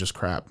 It was just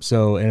crap.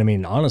 So, and I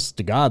mean, honest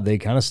to God, they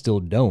kind of still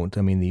don't.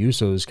 I mean, the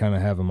Usos kind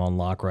of have them on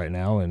lock right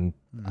now, and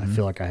I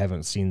feel like I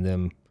haven't seen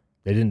them.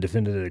 They didn't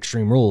defend it at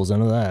Extreme Rules,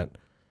 none of that.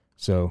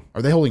 So,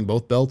 Are they holding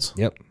both belts?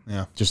 yep,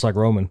 Yeah. just like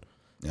Roman.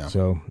 Yeah.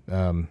 So,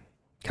 kind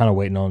of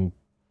waiting on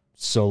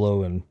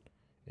Solo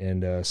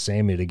and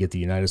Sammy to get the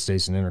United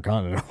States and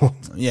Intercontinental.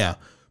 Yeah.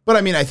 But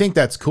I mean, I think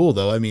that's cool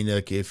though. I mean,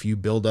 like if you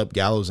build up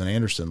Gallows and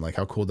Anderson, like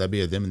how cool would that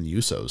be of them and the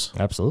Usos?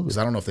 Absolutely. Because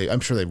I don't know if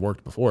I'm sure they've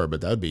worked before, but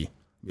that would be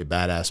a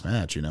badass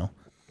match,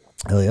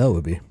 Hell yeah, it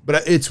would be.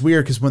 But it's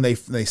weird because when they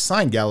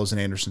signed Gallows and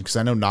Anderson, because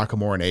I know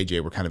Nakamura and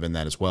AJ were kind of in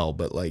that as well,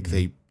 but like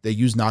they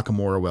used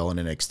Nakamura well in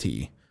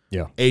NXT.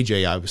 Yeah.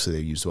 AJ obviously they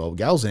used well.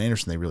 Gallows and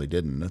Anderson they really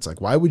didn't. It's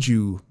like, why would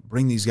you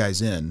bring these guys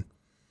in,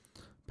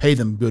 pay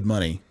them good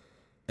money,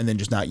 and then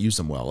just not use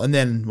them well? And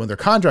then when their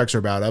contracts are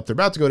about up, they're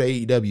about to go to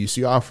AEW,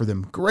 so you offer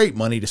them great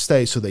money to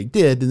stay, so they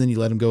did, and then you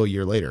let them go a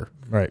year later.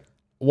 Right.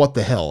 What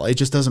the hell? It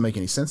just doesn't make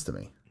any sense to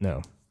me.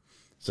 No.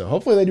 So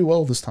hopefully they do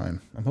well this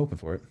time. I'm hoping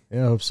for it.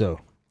 Yeah, I hope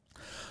so.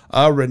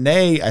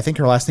 Renee, I think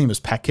her last name is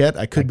Paquette.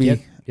 I could Paquette,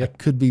 be yep. I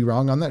could be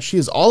wrong on that. She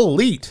is all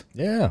elite.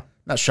 Yeah.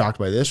 Not shocked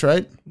by this,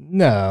 right?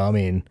 No, I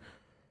mean,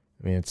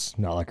 it's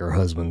not like her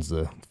husband's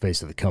the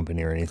face of the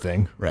company or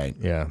anything. Right.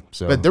 Yeah.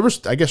 So, But there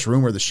was, I guess,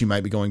 rumor that she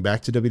might be going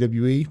back to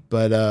WWE.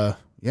 But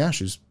yeah,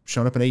 she's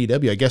showing up in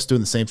AEW. I guess doing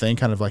the same thing,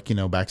 kind of like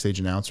backstage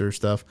announcer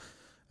stuff.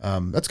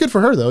 That's good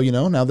for her though.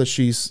 Now that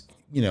she's,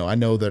 I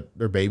know that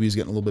their baby's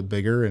getting a little bit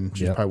bigger, and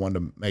she's Yep. probably wanted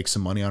to make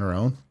some money on her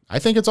own. I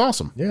think it's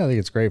awesome. yeah, I think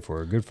it's great for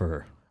her. Good for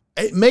her.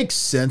 It makes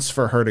sense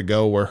for her to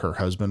go where her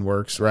husband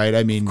works, right?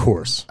 I mean, Of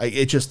course.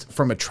 it just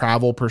from a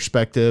travel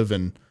perspective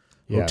and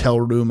Yeah.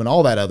 hotel room and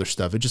all that other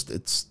stuff.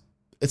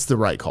 It's the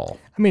right call.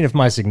 I mean, if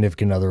my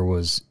significant other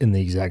was in the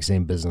exact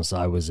same business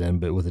I was in,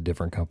 but with a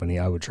different company,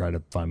 I would try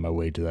to find my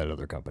way to that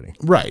other company.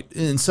 Right.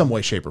 In some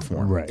way, shape, or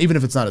form. Right. Even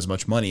if it's not as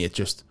much money, it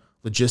just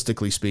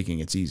logistically speaking,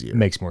 it's easier. It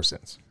makes more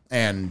sense.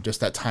 And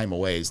just that time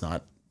away is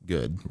not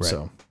good. Right.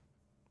 So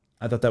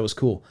I thought that was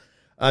cool.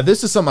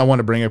 This is something I want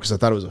to bring up because I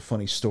thought it was a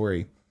funny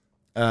story.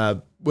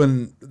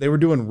 When they were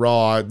doing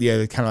Raw, yeah,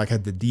 they kind of like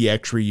had the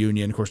DX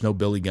reunion. Of course, no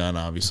Billy Gunn,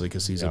 obviously,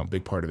 because he's a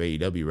big part of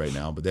AEW right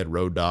now. But they had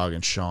Road Dogg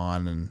and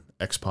Shawn and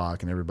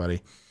X-Pac and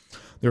everybody.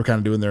 They were kind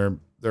of doing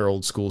their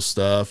old school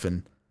stuff,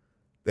 and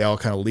they all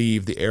kind of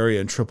leave the area.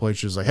 And Triple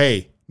H was like,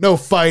 "Hey, no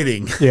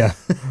fighting." Yeah.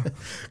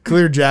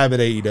 Clear jab at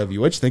AEW.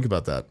 What'd you think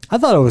about that? I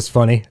thought it was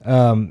funny.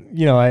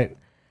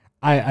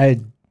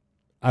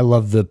 I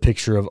love the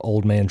picture of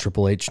old man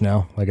Triple H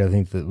now. Like, I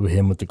think that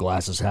him with the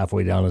glasses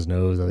halfway down his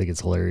nose, I think it's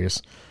hilarious.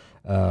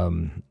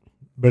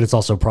 But it's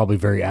also probably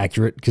very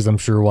accurate because I'm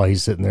sure while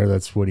he's sitting there,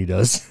 that's what he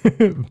does.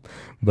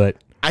 But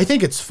I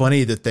think it's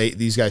funny that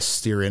these guys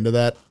steer into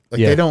that. Like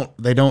Yeah.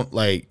 they don't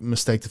like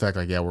mistake the fact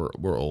like, yeah,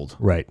 we're old.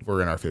 Right.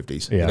 We're in our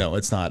 50s. Yeah.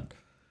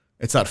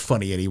 It's not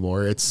funny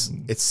anymore.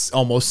 It's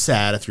almost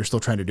sad if you're still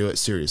trying to do it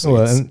seriously.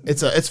 Well, and-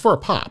 it's for a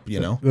pop,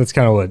 that's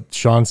kind of what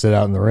Sean said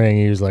out in the ring.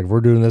 He was like,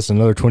 "We're doing this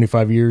another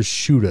 25 years.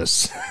 Shoot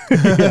us."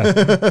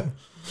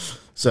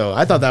 So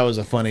I thought that was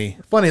a funny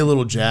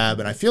little jab.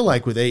 And I feel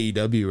like with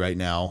AEW right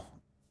now,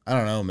 I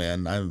don't know,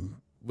 man.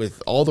 I'm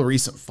with all the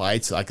recent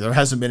fights, like there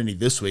hasn't been any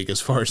this week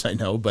as far as I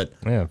know, but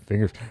Yeah,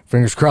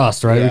 fingers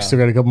crossed, right? Yeah. We still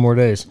got a couple more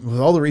days. with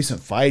all the recent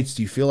fights,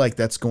 do you feel like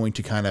that's going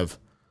to kind of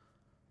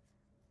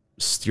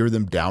steer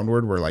them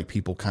downward where like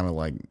people kind of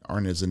like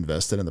aren't as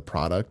invested in the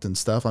product and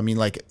stuff? I mean,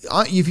 like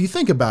if you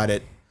think about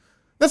it,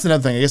 That's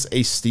another thing. I guess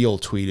Ace Steel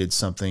tweeted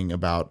something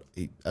about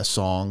a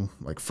song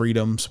like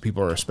Freedom. So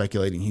people are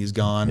speculating he's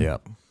gone.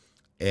 Yep.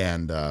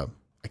 And I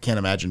can't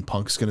imagine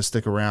Punk's going to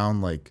stick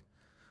around. Like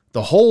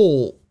the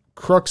whole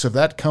crux of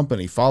that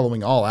company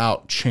following All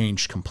Out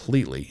changed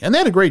completely. And they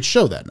had a great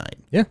show that night.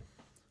 Yeah.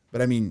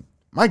 But I mean,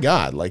 my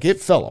God, like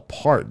it fell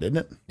apart, didn't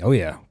it? Oh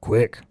yeah,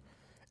 quick.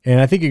 And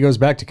I think it goes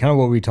back to kind of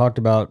what we talked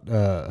about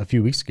a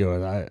few weeks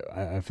ago.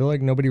 I feel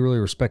like nobody really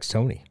respects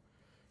Tony.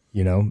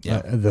 You know,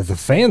 Yeah. the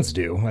fans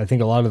do. I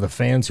think a lot of the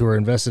fans who are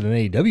invested in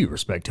AEW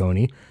respect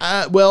Tony,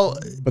 Well,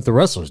 but the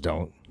wrestlers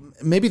don't.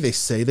 maybe they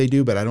say they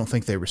do, but I don't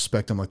think they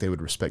respect him like they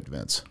would respect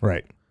Vince.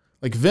 Right.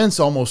 Like Vince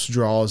almost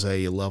draws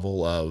a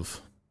level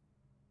of,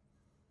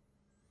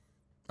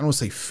 I don't want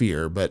to say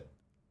fear, but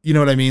you know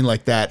what I mean?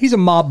 Like that. He's a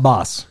mob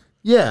boss.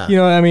 Yeah. You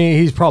know, I mean,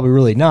 he's probably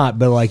really not,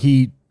 but like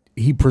he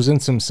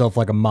presents himself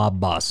like a mob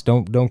boss.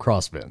 Don't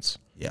cross Vince.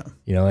 Yeah.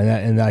 You know,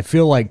 and I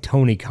feel like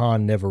Tony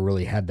Khan never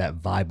really had that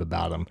vibe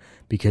about him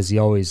because he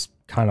always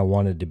kind of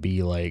wanted to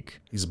be like,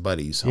 He's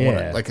buddies.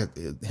 Yeah.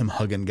 Him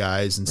hugging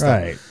guys and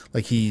stuff. Right.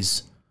 Like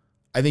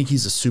I think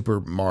he's a super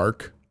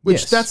mark,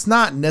 which Yes. that's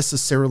not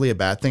necessarily a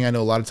bad thing. I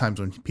know a lot of times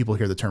when people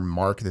hear the term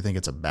mark, they think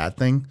it's a bad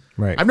thing.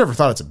 Right. I've never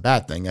thought it's a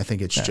bad thing. I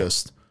think it's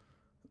just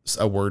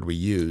a word we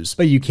use.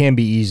 but you can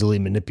be easily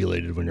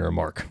manipulated when you're a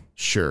mark.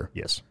 Sure.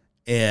 Yes.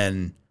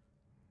 And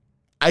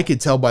I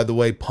could tell by the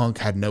way Punk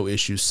had no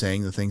issues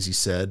saying the things he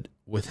said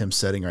with him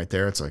sitting right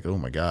there. It's like, oh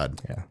my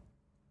God. Yeah.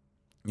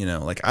 You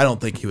know, like I don't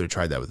think he would have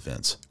tried that with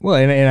Vince. Well,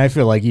 and I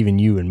feel like even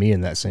you and me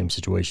in that same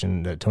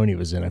situation that Tony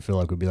was in, I feel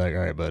like would be like,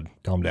 all right, bud,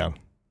 calm down.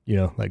 You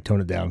know, like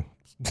tone it down.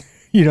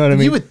 You know what I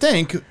mean? You would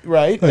think,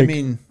 right? I Like-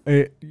 mean,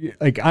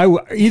 like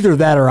either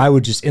that or I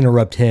would just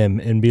interrupt him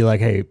and be like,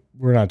 hey,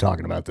 we're not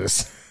talking about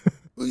this.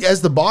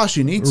 as the boss,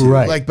 you need to.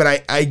 Right. Like,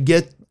 but I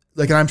get,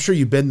 like, and I'm sure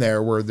you've been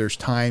there where there's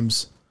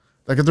times,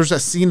 like, there's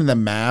that scene in The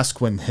Mask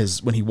when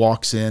he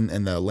walks in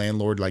and the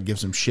landlord, like,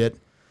 gives him shit.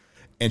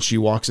 And she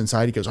walks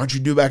inside. He goes, aren't you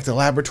due back to the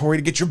laboratory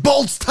to get your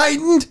bolts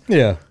tightened?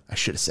 Yeah. I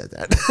should have said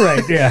that.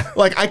 Right. Yeah.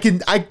 Like,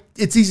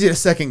 it's easy to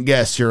second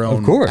guess your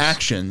own course.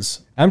 actions.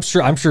 I'm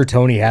sure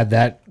Tony had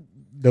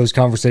those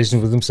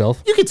conversations with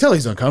himself. You can tell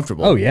he's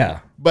uncomfortable. Oh yeah.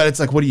 But it's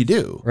like, what do you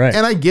do? Right.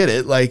 And I get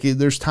it. Like,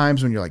 there's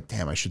times when you're like,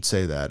 damn, I should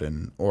say that.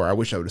 Or I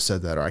wish I would have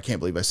said that. Or I can't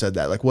believe I said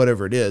that. Like,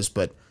 whatever it is.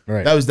 But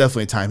Right. that was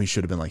definitely a time he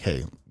should have been like,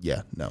 hey,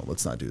 yeah, no,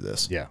 let's not do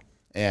this. Yeah.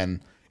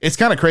 And it's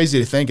kind of crazy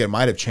to think it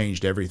might have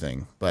changed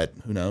everything, but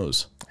who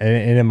knows?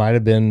 And it might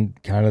have been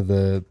kind of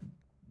the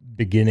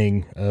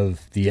beginning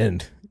of the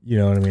end. You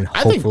know what I mean?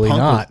 Hopefully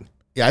not.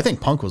 I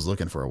think Punk was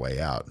looking for a way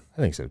out.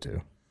 I think so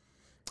too.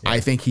 I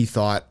think he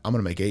thought, I'm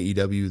going to make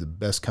AEW the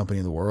best company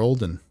in the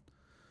world. And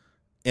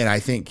I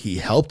think he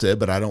helped it,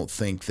 but I don't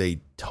think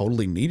they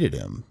totally needed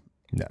him.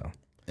 No.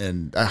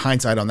 And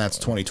hindsight on that's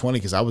 2020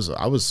 because I was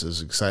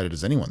as excited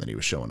as anyone that he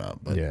was showing up.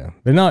 But Yeah.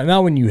 But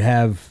not when you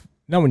have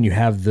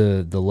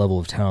the level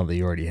of talent that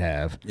you already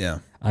have. yeah.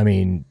 I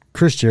mean,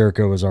 Chris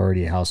Jericho was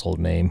already a household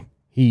name.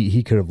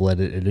 He could have led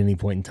it at any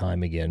point in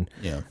time again.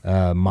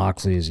 Yeah.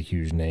 Moxley is a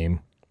huge name.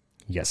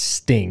 You got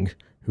Sting,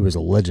 who is a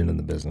legend in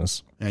the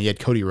business. And you had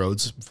Cody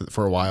Rhodes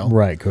for a while.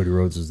 Right, Cody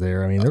Rhodes was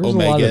there. I mean, there was a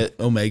lot of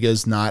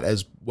Omega's not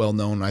as well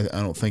known, I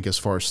don't think, as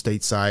far as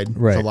stateside with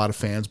Right. a lot of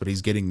fans, but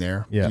he's getting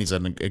there. Yeah. And he's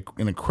an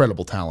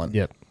incredible talent.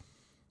 Yep.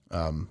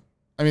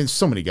 I mean,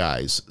 so many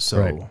guys. So,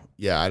 Right.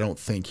 yeah, I don't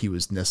think he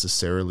was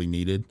necessarily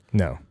needed,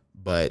 No.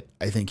 but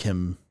I think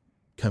him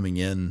coming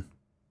in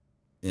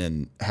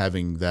and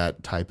having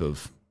that type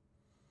of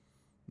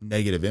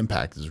negative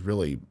impact has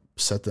really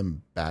set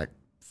them back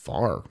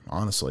far,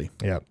 honestly.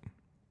 Yep.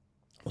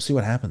 We'll see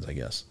what happens, I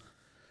guess.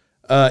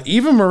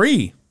 Eva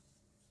Marie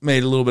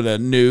made a little bit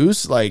of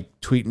news, like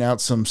tweeting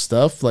out some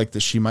stuff like that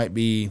she might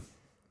be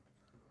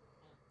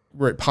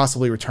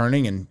possibly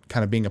returning and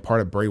kind of being a part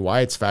of Bray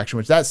Wyatt's faction,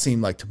 which that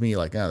seemed like to me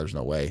like, there's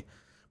no way.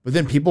 But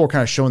then people were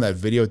kind of showing that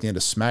video at the end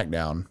of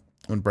SmackDown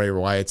when Bray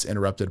Wyatt's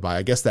interrupted by,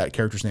 I guess that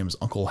character's name is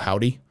Uncle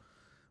Howdy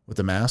with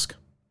the mask.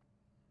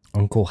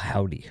 Uncle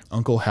Howdy.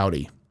 Uncle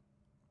Howdy.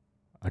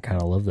 I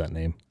kind of love that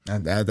name.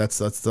 And that's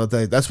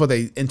what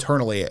they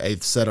internally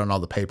said on all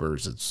the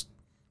papers.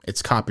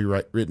 It's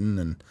copyright written,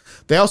 and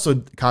they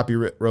also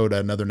wrote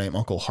another name,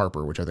 Uncle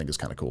Harper, which I think is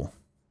kind of cool.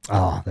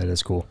 Oh, that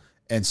is cool.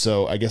 And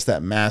so I guess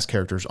that mask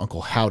character is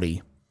Uncle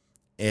Howdy,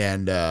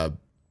 and like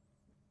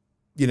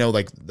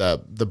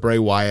the Bray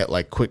Wyatt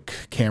like quick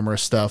camera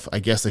stuff. I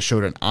guess they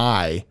showed an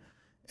eye,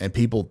 and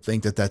people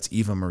think that that's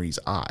Eva Marie's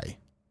eye,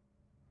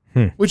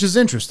 which is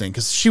interesting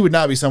because she would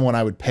not be someone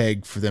I would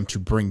peg for them to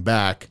bring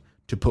back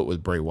to put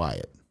with Bray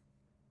Wyatt.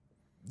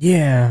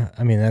 Yeah,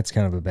 I mean that's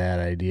kind of a bad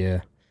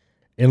idea,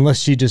 unless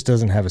she just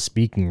doesn't have a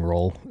speaking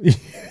role.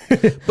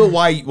 But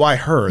why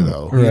her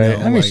though? Right. You know,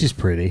 I mean, like, she's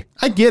pretty.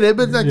 I get it,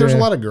 but like, there's a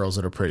Yeah. lot of girls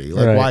that are pretty.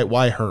 Like Right.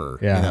 why her?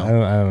 Yeah, You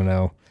know? I don't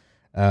know.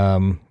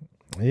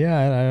 Yeah,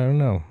 I don't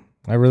know.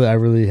 I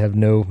really have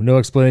no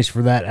explanation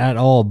for that at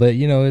all. But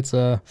it's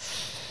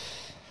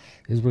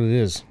is what it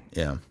is.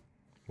 Yeah.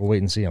 We'll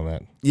wait and see on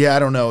that. Yeah, I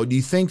don't know. Do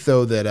you think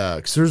though that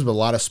because there's a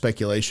lot of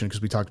speculation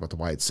because we talked about the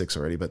Wyatt Six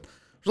already, but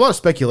there's a lot of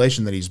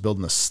speculation that he's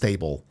building a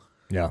stable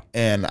Yeah.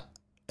 and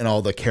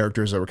all the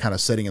characters that were kind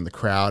of sitting in the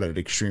crowd at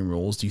Extreme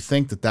Rules. Do you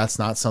think that that's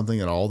not something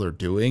at all they're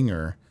doing,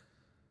 or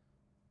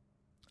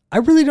I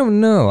really don't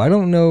know. I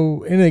don't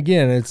know. And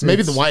again,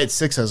 maybe the Wyatt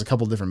Six has a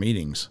couple different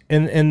meetings?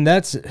 And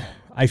that's,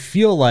 I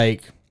feel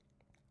like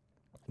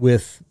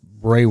with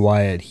Bray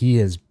Wyatt, he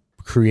has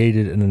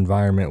created an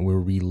environment where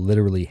we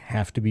literally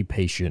have to be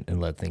patient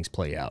and let things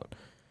play out.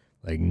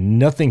 Like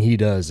nothing he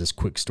does is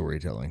quick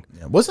storytelling.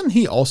 Yeah. Wasn't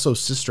he also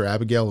Sister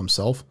Abigail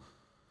himself?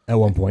 At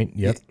one point,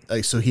 yep.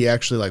 Like, so he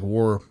actually like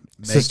wore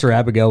Sister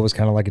Abigail was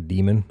kind of like a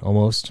demon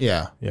almost.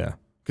 Yeah. Yeah.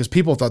 Because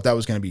people thought that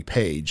was going to be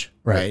Paige,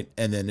 Right. right?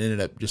 And then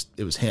ended up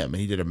it was him,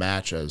 and he did a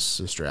match as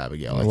Sister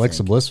Abigail. I Alexa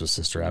think. Bliss was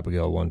Sister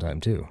Abigail one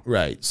time too.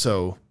 Right.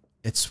 So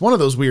it's one of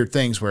those weird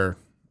things where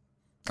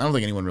I don't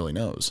think anyone really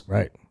knows.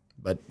 Right.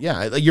 But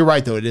yeah, you're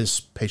right though. It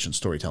is patient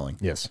storytelling.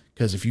 Yes.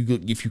 Because if you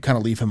kind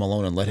of leave him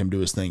alone and let him do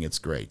his thing, it's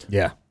great.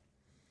 Yeah.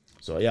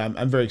 So yeah,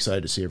 I'm very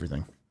excited to see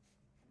everything.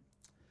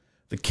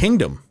 The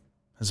Kingdom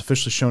has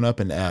officially shown up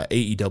in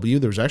AEW.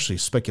 There was actually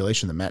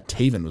speculation that Matt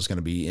Taven was going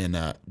to be in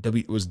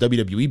was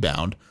WWE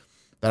bound.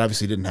 That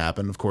obviously didn't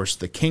happen. Of course,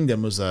 the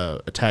Kingdom was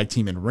a tag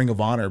team in Ring of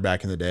Honor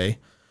back in the day.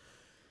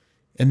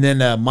 And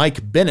then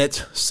Mike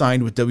Bennett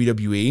signed with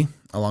WWE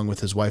along with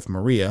his wife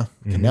Maria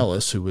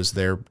Kanellis, who was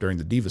there during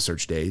the Diva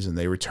Search days, and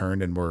they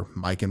returned and were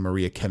Mike and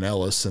Maria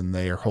Kanellis, and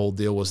their whole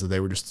deal was that they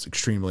were just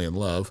extremely in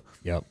love.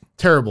 Yep.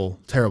 Terrible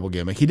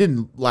gimmick. He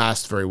didn't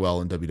last very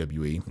well in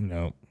WWE.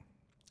 No.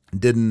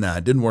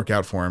 Didn't work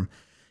out for him.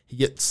 He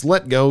gets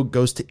let go,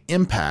 goes to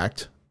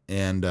Impact,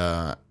 and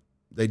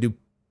they do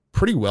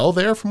pretty well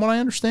there, from what I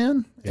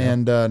understand. Yeah.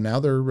 And now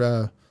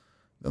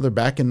they're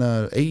back in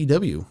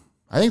AEW.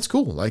 I think it's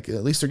cool. Like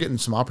at least they're getting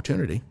some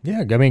opportunity.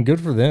 Yeah, I mean, good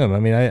for them. I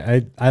mean,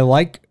 I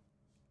like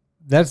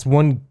that's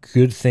one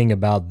good thing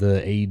about the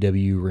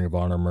AEW Ring of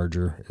Honor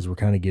merger is we're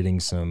kind of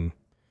getting some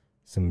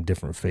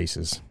different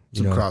faces,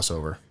 Some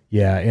crossover.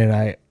 Yeah, and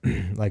I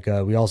like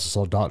we also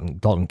saw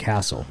Dalton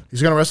Castle.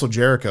 He's going to wrestle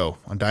Jericho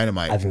on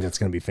Dynamite. I think that's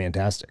going to be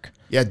fantastic.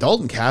 Yeah,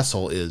 Dalton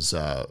Castle is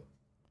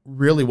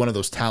really one of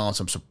those talents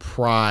I'm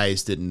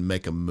surprised didn't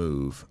make a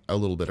move a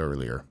little bit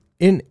earlier.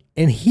 And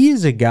he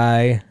is a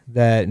guy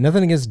that,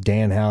 nothing against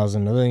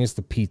Danhausen, nothing against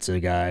the pizza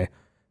guy,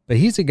 but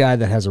he's a guy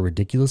that has a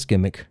ridiculous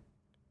gimmick,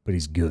 but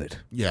he's good.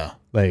 Yeah.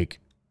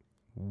 Like,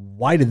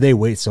 why did they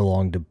wait so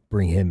long to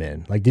bring him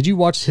in? Like, did you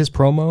watch his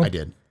promo? I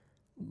did.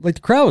 Like,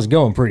 the crowd was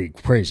going pretty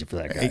crazy for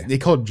that guy. They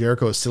called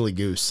Jericho a silly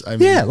goose. I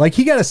mean, yeah, like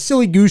he got a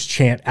silly goose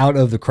chant out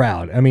of the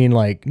crowd. I mean,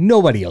 like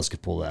nobody else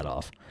could pull that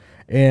off.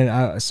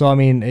 And so, I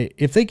mean,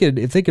 if they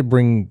could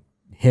bring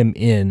him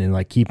in and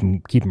like keep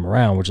him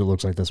around, which it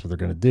looks like that's what they're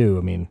going to do.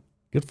 I mean,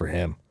 good for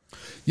him.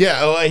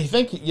 Yeah, I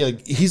think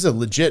he's a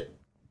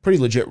pretty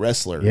legit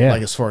wrestler. Yeah.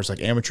 Like as far as like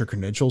amateur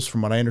credentials,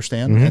 from what I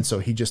understand. And so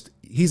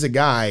he's a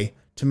guy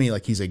to me,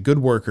 like he's a good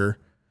worker.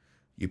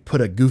 You put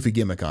a goofy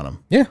gimmick on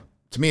him. Yeah.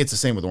 To me, it's the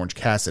same with Orange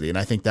Cassidy, and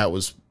I think that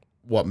was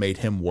what made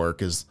him work.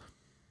 Is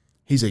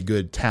he's a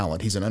good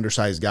talent. He's an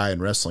undersized guy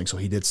in wrestling, so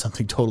he did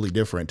something totally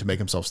different to make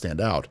himself stand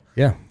out.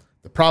 Yeah.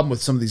 The problem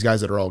with some of these guys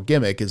that are all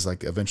gimmick is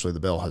like eventually the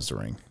bell has to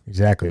ring.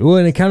 Exactly. Well,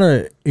 and it kind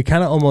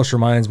of almost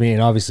reminds me,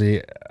 and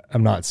obviously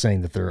I'm not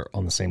saying that they're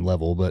on the same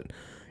level, but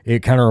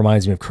it kind of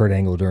reminds me of Kurt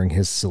Angle during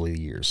his silly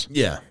years.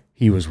 Yeah.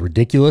 He was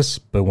ridiculous,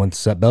 but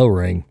once that bell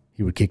rang,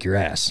 he would kick your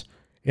ass.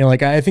 And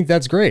like I think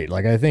that's great.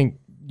 Like I think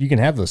you can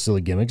have those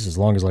silly gimmicks as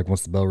long as like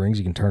once the bell rings,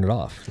 you can turn it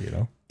off, you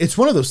know? It's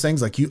one of those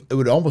things like it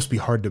would almost be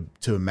hard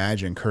to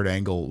imagine Kurt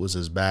Angle was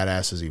as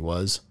badass as he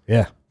was.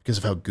 Yeah. Because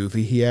of how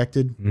goofy he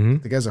acted.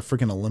 The guy's a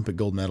freaking Olympic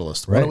gold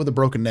medalist. Right. Won it with a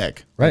broken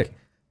neck. Right. Like,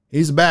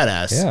 he's a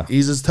badass. Yeah.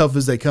 He's as tough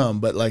as they come,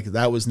 but like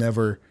that was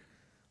never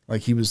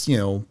like he was,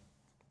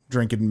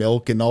 drinking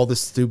milk and all this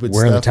stupid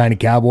Wearing stuff. the tiny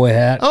cowboy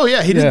hat. Oh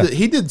yeah,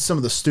 he did some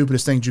of the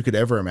stupidest things you could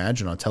ever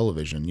imagine on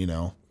television,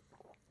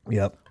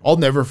 Yep. I'll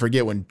never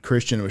forget when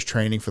Christian was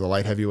training for the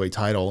light heavyweight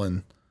title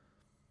and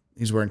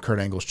he's wearing Kurt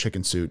Angle's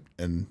chicken suit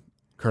and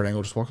Kurt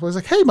Angle just walked away. He's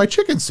like, "Hey, my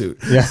chicken suit."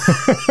 Yeah.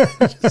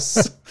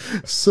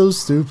 so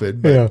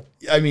stupid. But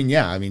I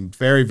mean,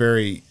 very,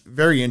 very,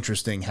 very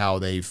interesting how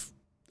they're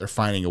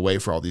finding a way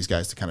for all these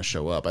guys to kind of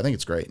show up. I think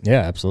it's great.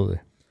 Yeah, absolutely.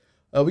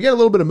 We got a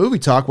little bit of movie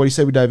talk. What do you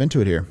say we dive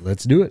into it here?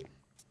 Let's do it.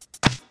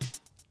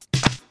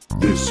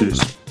 This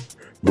is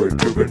Wake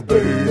Up and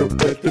Bait Up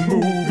at the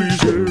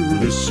Movies, yeah.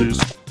 This is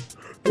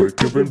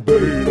Wake Up and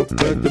Bait Up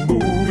at the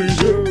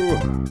Movies,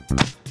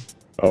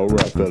 yeah. All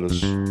right,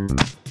 fellas.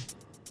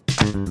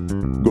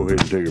 Go ahead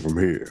and take it from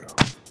here.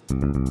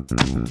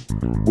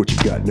 What you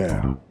got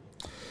now?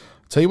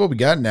 Tell you what we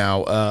got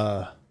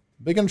now.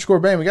 Big underscore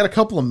Bane. We got a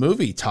couple of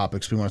movie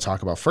topics we want to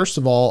talk about. First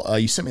of all,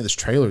 you sent me this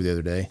trailer the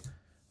other day.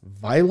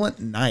 Violent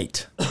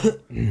Night.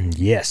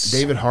 Yes.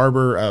 David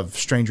Harbour of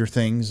Stranger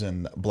Things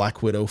and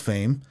Black Widow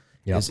fame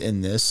is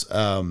in this.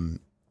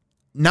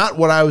 Not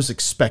what I was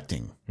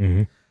expecting.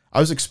 I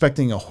was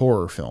expecting a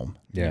horror film.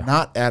 Yeah.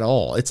 Not at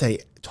all. It's a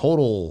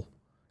total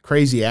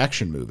crazy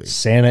action movie.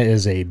 Santa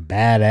is a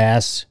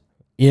badass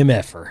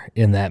MFer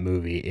in that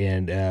movie,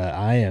 and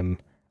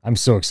I'm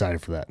so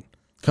excited for that.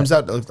 Comes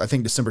out, I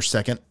think, December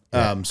 2nd.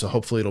 So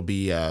hopefully it'll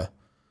be,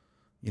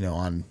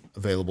 on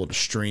available to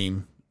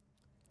stream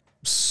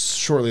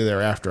shortly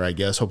thereafter, I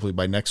guess. Hopefully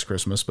by next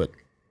Christmas. But,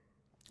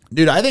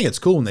 dude, I think it's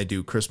cool when they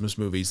do Christmas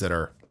movies that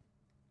are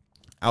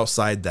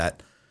outside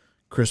that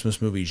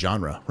Christmas movie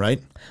genre, right?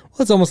 Well,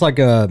 it's almost like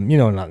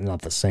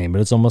not the same,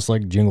 but it's almost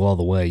like Jingle All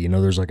the Way.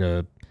 There's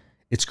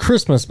it's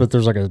Christmas, but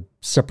there's like a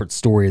separate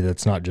story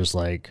that's not just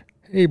like,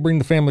 hey, bring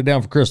the family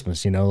down for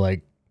Christmas.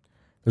 Like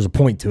there's a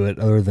point to it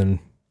other than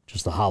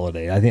just the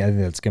holiday. I think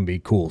that's gonna be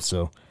cool.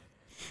 So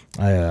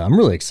I'm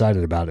really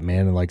excited about it,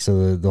 man. And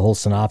so the whole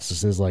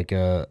synopsis is like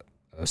a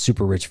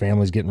super rich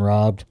family's getting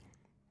robbed.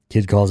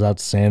 Kid calls out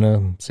to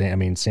Santa.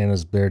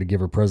 Santa's there to give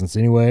her presents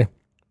anyway.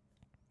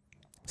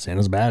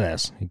 Santa's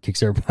badass. He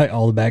kicks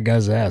all the bad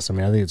guys' ass. I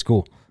think it's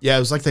cool. Yeah, it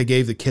was like they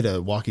gave the kid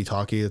a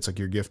walkie-talkie. It's like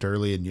your gift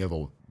early, and you have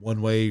a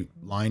one-way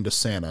line to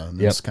Santa. And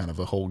that's kind of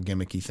a whole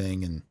gimmicky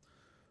thing. And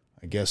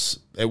I guess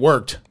it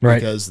worked. Right.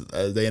 Because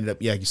they ended up,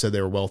 like you said,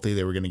 they were wealthy.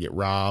 They were going to get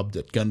robbed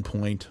at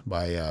gunpoint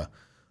by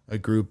a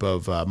group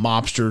of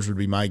mobsters would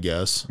be my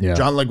guess. Yeah.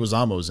 John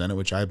Leguizamo was in it,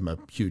 which I'm a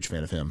huge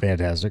fan of him.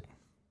 Fantastic.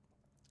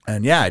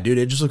 And yeah, dude,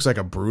 it just looks like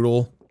a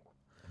brutal,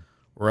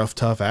 rough,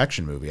 tough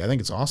action movie. I think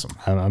it's awesome.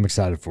 I'm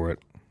excited for it.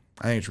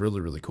 I think it's really,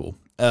 really cool.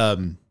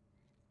 The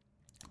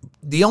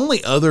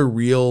only other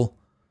real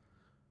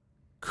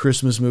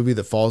Christmas movie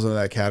that falls into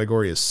that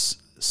category is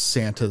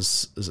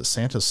Santa's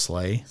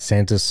Sleigh?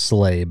 Santa's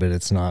Sleigh, but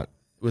it's not.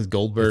 With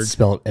Goldberg. It's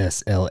spelled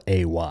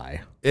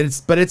SLAY.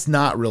 But it's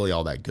not really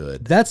all that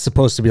good. That's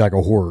supposed to be like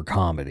a horror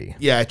comedy.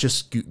 Yeah, it's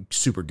just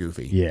super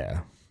goofy.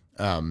 Yeah.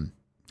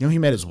 He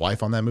met his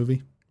wife on that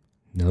movie?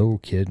 No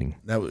kidding.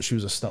 She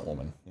was a stunt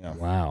woman. Yeah.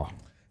 Wow.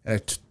 And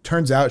it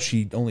turns out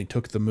she only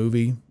took the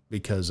movie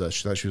because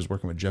she thought she was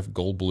working with Jeff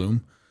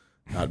Goldblum,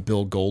 not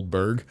Bill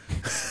Goldberg.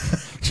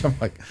 Which I'm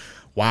like,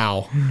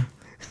 wow,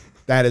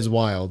 that is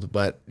wild.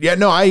 But yeah,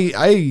 no,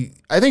 I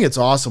think it's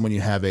awesome when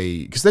you have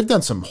because they've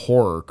done some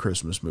horror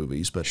Christmas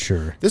movies, but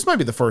sure, this might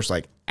be the first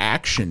like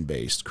action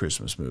based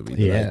Christmas movie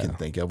that I can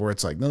think of where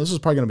it's like, no, this is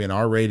probably going to be an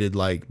R-rated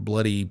like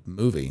bloody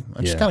movie.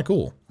 That's just kind of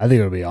cool. I think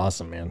it'll be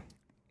awesome, man.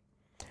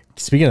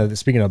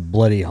 Speaking of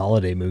bloody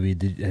holiday movie,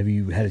 have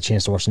you had a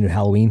chance to watch the new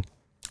Halloween?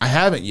 I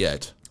haven't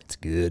yet. It's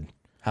good.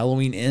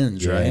 Halloween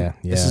ends, right? Yeah.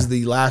 This is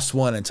the last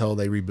one until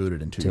they reboot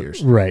it in 2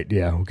 years. Right,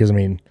 yeah. Because,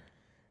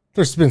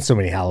 there's been so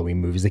many Halloween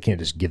movies. They can't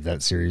just give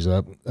that series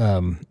up.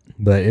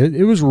 But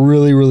it was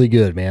really, really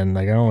good, man.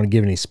 I don't want to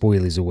give any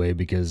spoilies away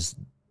because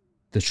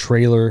the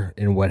trailer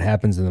and what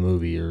happens in the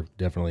movie are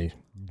definitely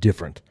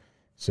different.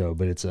 So,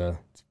 but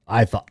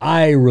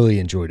I really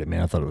enjoyed it,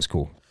 man. I thought it was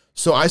cool.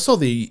 So I saw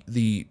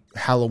the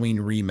Halloween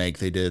remake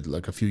they did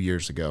like a few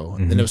years ago.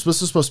 And it was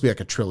supposed to be like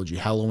a trilogy.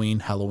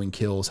 Halloween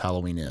Kills,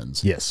 Halloween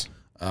Ends. Yes.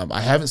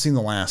 I haven't seen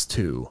the last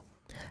two.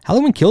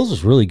 Halloween Kills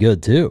was really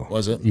good too.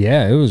 Was it?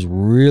 Yeah, it was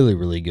really,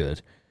 really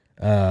good.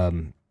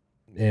 And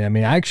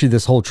actually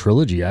this whole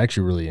trilogy I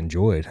actually really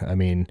enjoyed.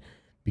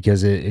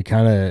 Because it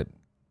kind of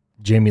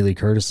Jamie Lee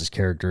Curtis's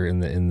character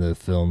in the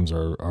films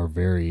are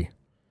very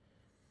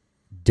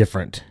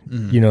different,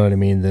 you know what I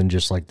mean, than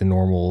just like the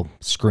normal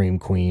scream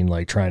queen,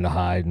 like trying to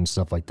hide and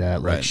stuff like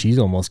that. Right. Like she's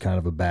almost kind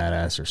of a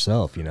badass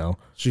herself,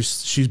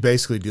 She's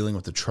basically dealing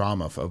with the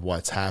trauma of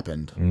what's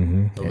happened.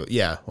 Mm-hmm.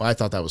 Yeah. Well, I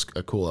thought that was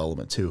a cool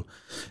element too.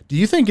 Do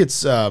you think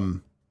it's I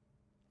don't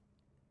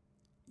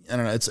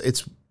know,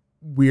 it's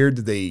weird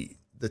that the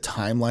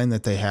timeline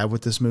that they have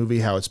with this movie,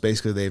 how it's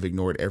basically they've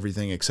ignored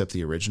everything except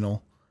the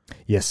original?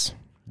 Yes.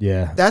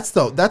 Yeah.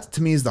 That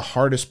to me is the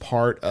hardest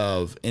part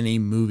of any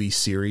movie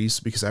series,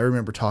 because I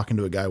remember talking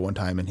to a guy one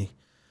time and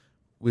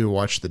we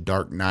watched The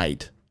Dark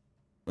Knight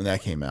when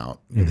that came out,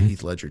 the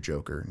Heath Ledger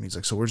Joker. And he's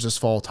like, so where's this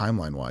fall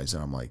timeline wise?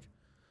 And I'm like,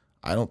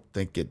 I don't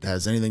think it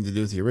has anything to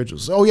do with the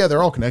originals. Oh yeah,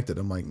 they're all connected.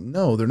 I'm like,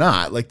 no, they're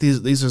not. Like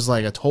these is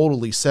like a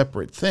totally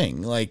separate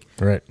thing. Like,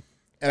 right.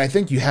 And I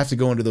think you have to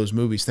go into those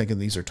movies thinking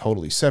these are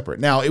totally separate.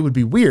 Now, it would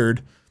be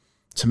weird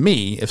to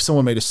me if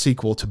someone made a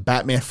sequel to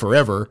Batman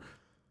Forever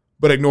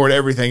but ignored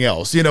everything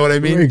else. You know what I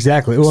mean?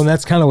 Exactly. Well, and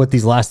that's kind of what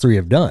these last three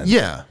have done.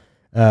 Yeah.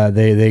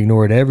 They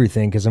ignored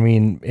everything because,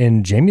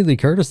 in Jamie Lee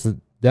Curtis,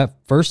 that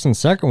first and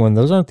second one,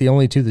 those aren't the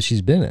only two that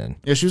she's been in.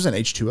 Yeah, she was in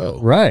H2O.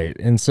 Right.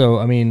 And so,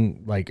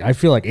 I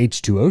feel like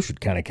H2O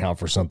should kind of count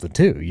for something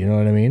too. You know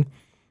what I mean?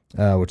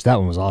 Which that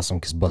one was awesome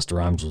because Busta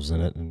Rhymes was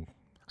in it. And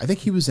I think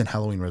he was in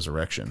Halloween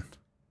Resurrection.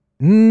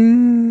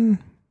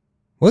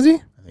 Was he?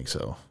 I think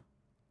so.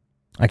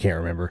 I can't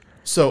remember.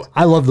 So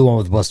I love the one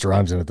with Busta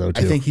Rhymes in it though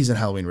too. I think he's in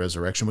Halloween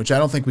Resurrection, which I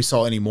don't think we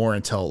saw anymore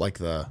until like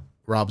the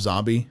Rob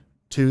Zombie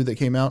 2 that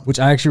came out. Which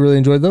I actually really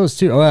enjoyed those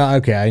too. Oh,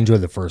 okay. I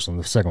enjoyed the first one.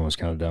 The second one was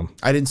kind of dumb.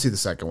 I didn't see the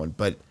second one,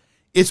 but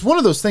it's one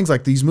of those things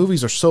like these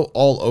movies are so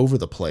all over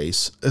the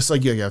place. It's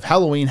like you have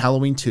Halloween,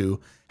 Halloween 2,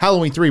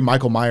 Halloween 3,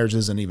 Michael Myers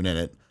isn't even in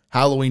it.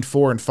 Halloween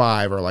 4 and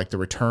 5 are like the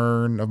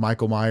return of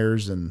Michael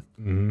Myers and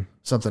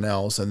something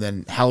else. And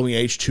then Halloween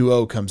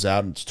H2O comes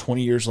out and it's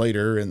 20 years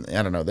later. And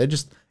I don't know.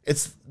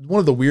 It's one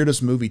of the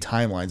weirdest movie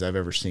timelines I've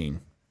ever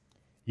seen.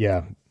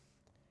 Yeah.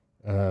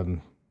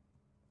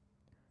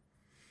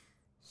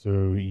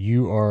 So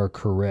you are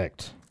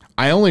correct.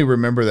 I only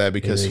remember that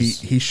because It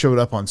is. he showed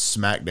up on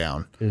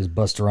SmackDown. It is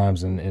Busta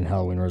Rhymes in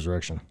Halloween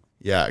Resurrection.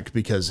 Yeah,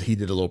 because he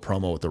did a little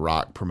promo with The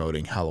Rock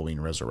promoting Halloween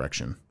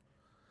Resurrection.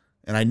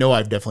 And I know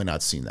I've definitely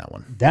not seen that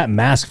one. That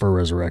mask for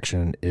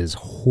Resurrection is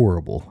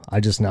horrible. I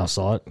just now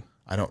saw it.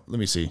 Let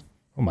me see.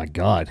 Oh my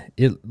God.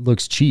 It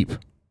looks cheap.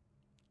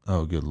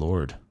 Oh, good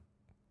Lord.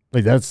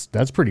 Like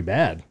that's pretty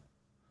bad.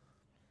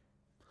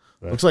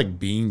 Looks like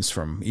Beans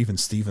from Even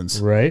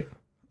Stevens. Right?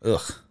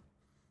 Ugh.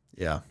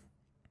 Yeah.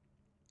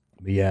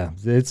 But yeah,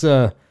 it's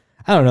I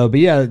don't know, but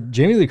yeah,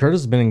 Jamie Lee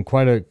Curtis has been in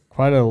quite a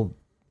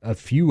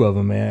few of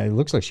them, man. It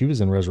looks like she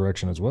was in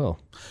Resurrection as well.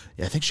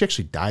 Yeah, I think she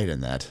actually died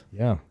in that.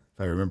 Yeah.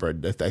 If I remember,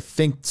 I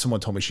think someone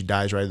told me she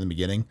dies right in the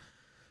beginning.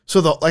 So,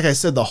 like I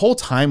said, the whole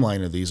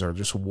timeline of these are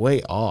just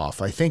way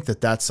off. I think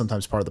that's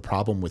sometimes part of the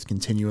problem with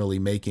continually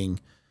making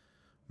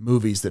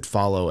movies that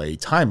follow a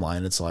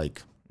timeline. It's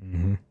like,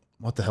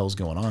 what the hell's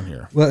going on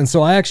here? Well, and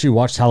so I actually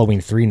watched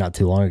Halloween 3 not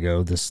too long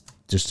ago,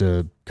 just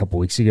a couple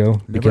weeks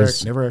ago.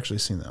 Never actually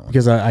seen that one.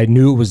 Because I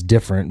knew it was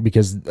different,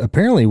 because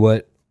apparently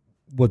what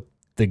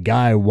the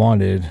guy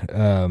wanted,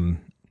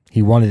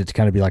 he wanted it to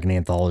kind of be like an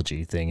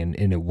anthology thing,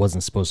 and it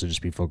wasn't supposed to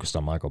just be focused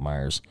on Michael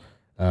Myers.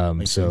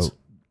 Sense.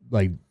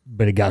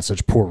 But it got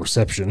such poor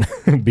reception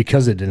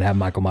because it didn't have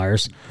Michael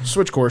Myers.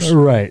 Switch course.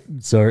 Right.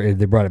 So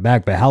they brought it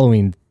back. But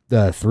Halloween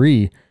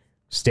 3,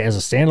 as a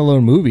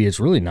standalone movie,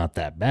 it's really not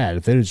that bad.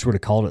 If they just would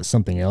have called it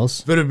something else.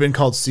 If it had been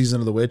called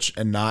Season of the Witch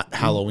and not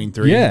Halloween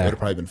 3, Yeah. it would have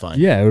probably been fine.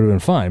 Yeah, it would have been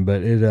fine.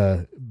 But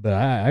but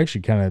I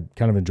actually kind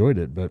of enjoyed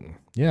it. But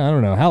yeah, I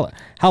don't know.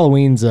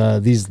 Halloween's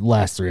these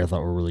last 3 I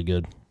thought were really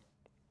good.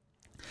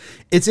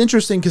 It's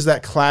interesting because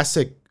that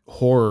classic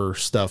horror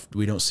stuff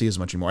we don't see as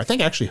much anymore. I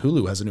think actually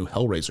Hulu has a new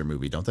Hellraiser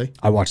movie, don't they?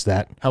 I watched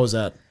that. How was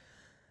that?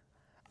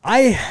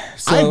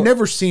 So I've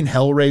never seen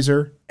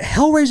Hellraiser.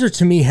 Hellraiser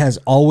to me has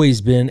always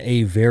been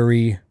a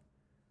very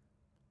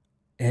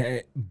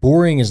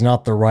boring is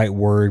not the right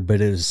word, but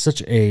it is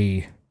such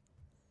a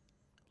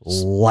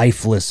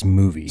lifeless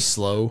movie.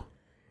 Slow.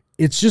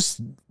 It's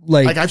just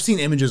like I've seen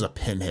images of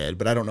Pinhead,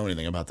 but I don't know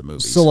anything about the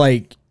movies. so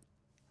like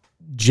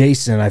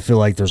Jason, I feel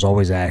like there's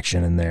always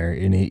action in there,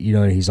 and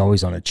he's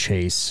always on a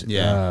chase.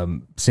 Yeah.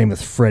 Same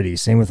with Freddy.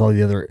 Same with all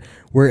the other.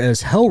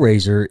 Whereas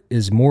Hellraiser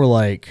is more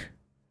like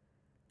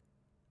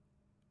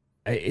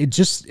it's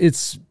just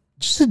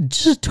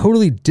a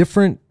totally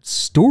different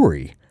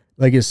story.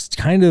 Like it's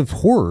kind of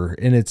horror,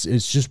 and it's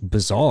just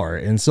bizarre.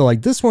 And so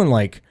like this one,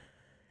 like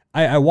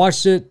I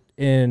watched it,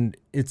 and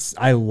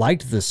I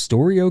liked the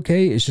story.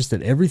 Okay, it's just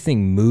that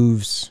everything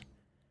moves.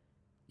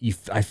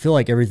 I feel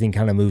like everything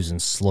kind of moves in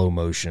slow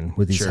motion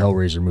with these Sure.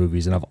 Hellraiser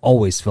movies, and I've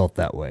always felt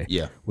that way.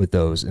 Yeah. With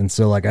those, and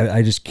so like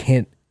I just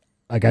can't.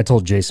 Like I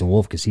told Jason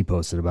Wolf because he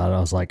posted about it. I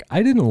was like,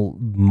 I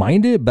didn't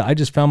mind it, but I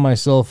just found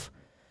myself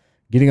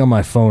getting on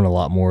my phone a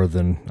lot more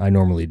than I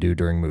normally do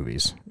during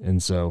movies,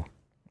 and so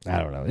I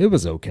don't know. It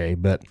was okay,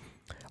 but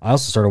I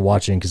also started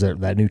watching because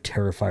that new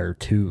Terrifier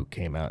 2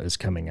 is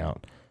coming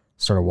out.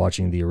 Started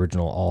watching the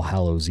original All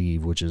Hallows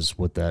Eve, which is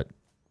what that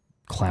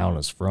clown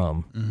is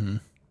from. Mm-hmm.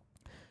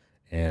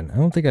 And I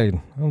don't think I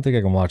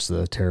can watch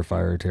the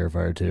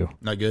Terrifier 2.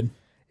 Not good.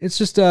 It's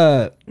just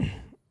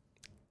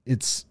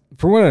it's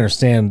from what I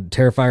understand,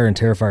 Terrifier and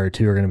Terrifier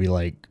 2 are going to be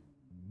like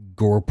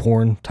gore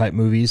porn type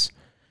movies.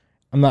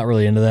 I'm not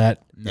really into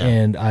that. No.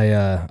 And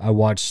I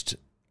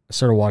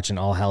started watching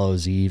All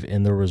Hallows Eve,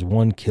 and there was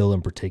one kill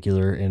in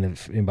particular, and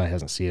if anybody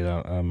hasn't seen it,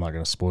 I'm not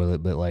going to spoil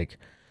it, but like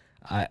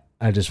I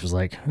just was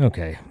like,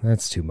 okay,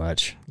 that's too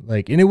much.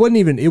 Like, and it wasn't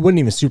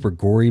even super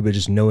gory, but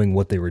just knowing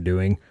what they were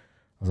doing,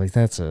 I was like,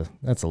 that's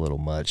a little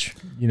much.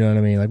 You know what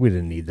I mean? Like, we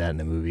didn't need that in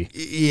a movie.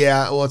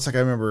 Yeah. Well, it's like I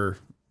remember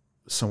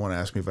someone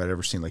asked me if I'd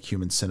ever seen like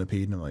Human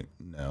Centipede, and I'm like,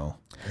 no.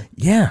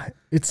 Yeah,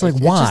 it's like,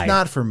 It's why? just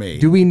not for me.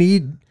 Do we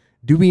need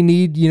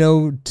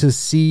to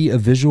see a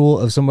visual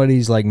of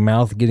somebody's like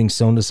mouth getting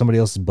sewn to somebody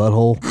else's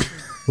butthole?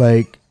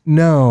 Like,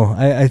 no,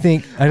 I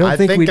think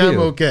we do. I'm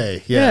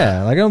okay.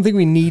 Yeah. Like I don't think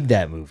we need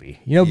that movie.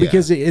 Yeah.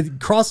 Because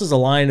it crosses a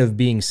line of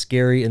being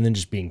scary and then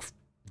just being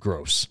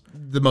gross.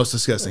 The most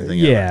disgusting thing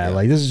Yeah, ever.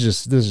 like this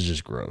is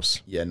just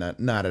gross. Yeah,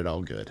 not at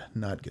all good.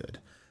 Not good.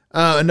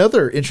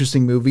 Another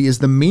interesting movie is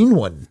The Mean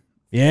One.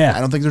 Yeah. I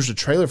don't think there's a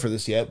trailer for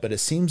this yet, but it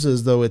seems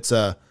as though it's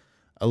a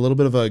little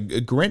bit of a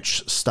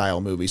Grinch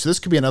style movie. So this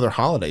could be another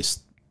holiday,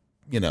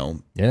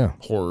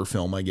 horror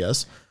film, I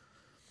guess.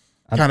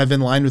 Kind of in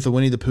line with the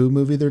Winnie the Pooh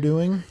movie they're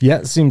doing. Yeah,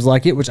 it seems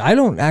like it, which I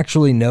don't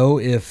actually know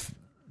if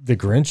The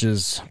Grinch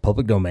is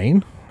public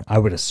domain. I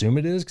would assume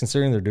it is,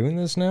 considering they're doing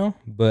this now.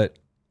 But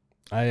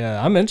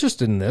I'm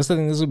interested in this. I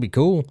think this would be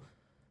cool.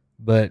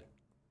 But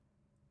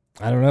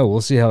I don't know. We'll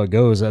see how it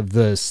goes. Of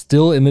the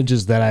still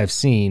images that I've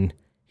seen,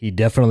 he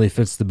definitely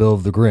fits the bill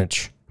of the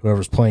Grinch,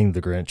 whoever's playing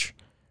the Grinch,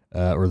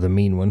 or the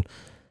mean one.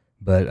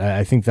 But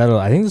I think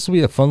this will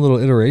be a fun little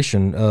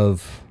iteration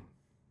of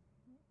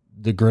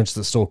the Grinch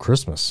that stole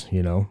Christmas,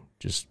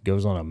 just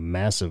goes on a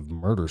massive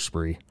murder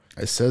spree.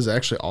 It says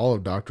actually all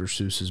of Dr.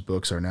 Seuss's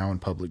books are now in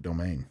public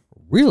domain.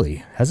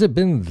 Really? Has it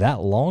been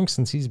that long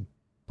since he's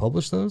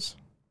published those?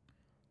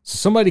 So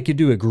somebody could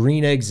do a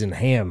Green Eggs and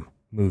Ham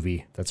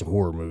movie. That's a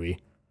horror movie.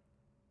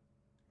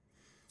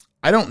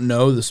 I don't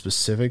know the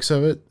specifics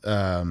of it.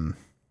 It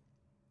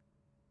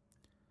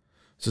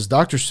says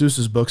Dr.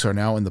 Seuss's books are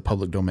now in the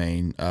public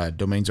domain.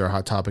 Domains are a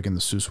hot topic in the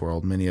Seuss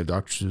world. Many of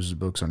Dr. Seuss's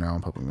books are now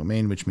in public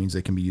domain, which means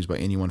they can be used by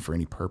anyone for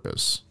any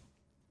purpose.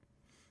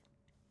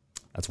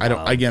 That's I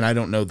wild.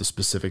 don't know the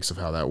specifics of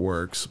how that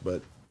works,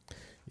 but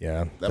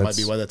Yeah. that might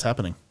be why that's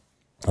happening.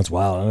 That's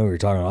wild. I know we were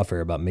talking off air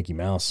about Mickey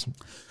Mouse.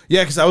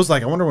 Yeah, because I was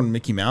like, I wonder when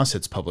Mickey Mouse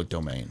hits public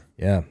domain.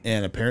 Yeah.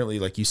 And apparently,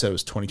 like you said, it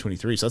was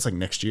 2023, so that's like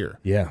next year.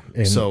 Yeah.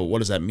 And So what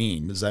does that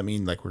mean? Does that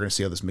mean like we're going to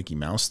see all this Mickey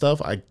Mouse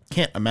stuff? I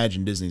can't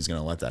imagine Disney's going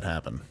to let that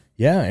happen.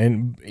 yeah,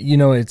 and you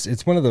know,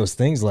 it's one of those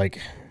things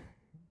like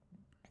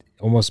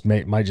almost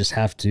might just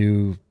have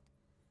to.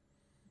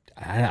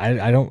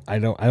 I don't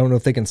know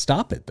if they can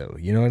stop it though.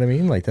 You know what I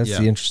mean? Like that's Yeah.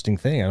 the interesting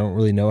thing. I don't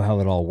really know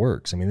how it all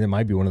works. I mean, it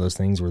might be one of those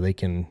things where they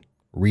can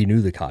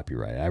renew the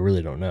copyright. I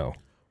really don't know.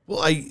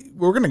 Well,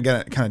 we're going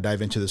to kind of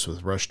dive into this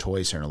with Rush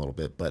Toys here in a little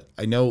bit, but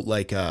I know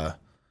like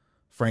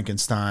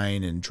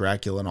Frankenstein and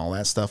Dracula and all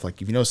that stuff.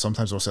 Like if you know,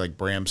 sometimes they'll say like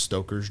Bram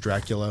Stoker's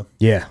Dracula,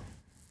 Yeah.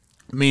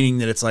 meaning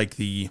that it's like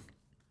the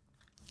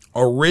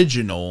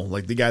original,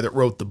 like the guy that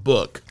wrote the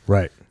book.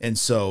 Right. And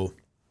so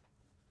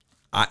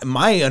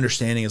my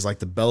understanding is like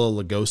the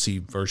Bela Lugosi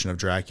version of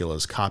Dracula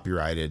is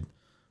copyrighted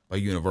by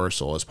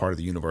Universal as part of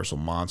the Universal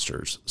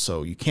Monsters.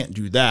 So you can't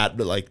do that,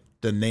 but like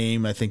the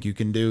name I think you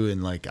can do.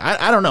 And like,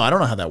 I don't know. I don't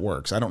know how that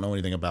works. I don't know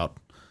anything about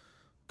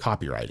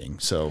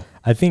copywriting. So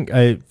I think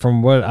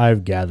from what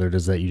I've gathered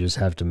is that you just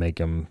have to make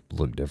them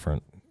look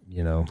different,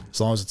 you know? as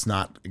long as it's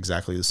not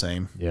exactly the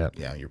same, Yeah.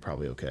 yeah, you're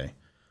probably okay.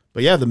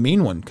 But yeah, the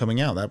mean one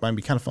coming out, that might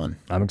be kind of fun.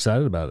 I'm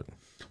excited about it.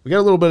 We got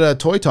a little bit of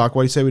toy talk.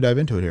 Why do you say we dive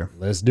into it here?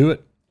 Let's do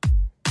it.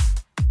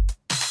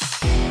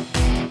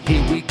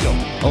 Here we go,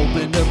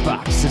 open the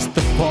box. It's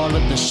the part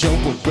of the show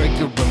where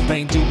Breaker and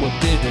Bane do a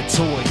bit of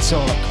toy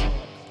talk.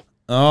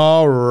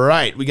 All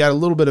right. We got a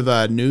little bit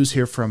of news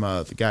here from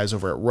the guys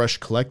over at Rush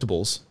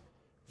Collectibles.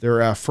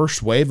 Their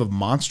first wave of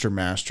Monster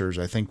Masters,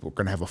 I think we're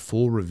going to have a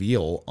full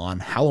reveal on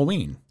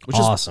Halloween, which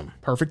Awesome. is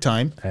perfect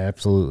time.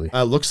 Absolutely.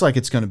 Looks like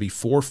it's going to be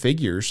 4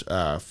 figures.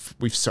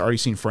 We've already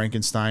seen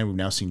Frankenstein. We've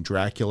now seen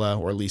Dracula,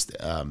 or at least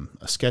a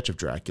sketch of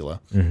Dracula.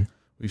 Mm-hmm.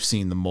 We've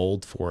seen the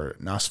mold for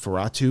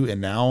Nosferatu,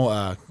 and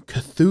now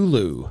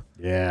Cthulhu.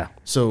 Yeah.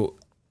 So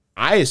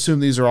I assume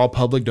these are all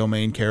public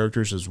domain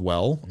characters as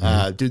well.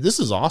 Dude, this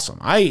is awesome.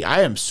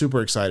 I am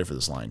super excited for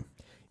this line.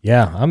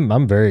 Yeah,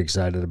 I'm very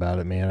excited about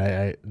it, man.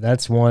 I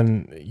that's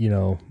one, you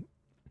know,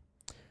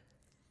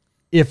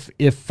 if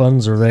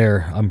funds are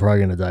there, I'm probably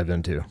going to dive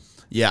into.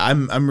 Yeah,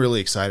 I'm really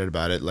excited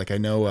about it. Like I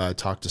know I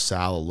talked to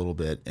Sal a little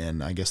bit,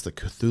 and I guess the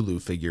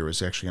Cthulhu figure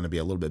is actually going to be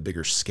a little bit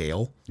bigger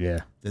scale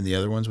Yeah. than the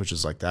other ones, which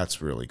is like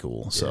that's really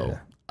cool. So Yeah.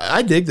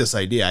 I dig this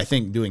idea. I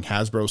think doing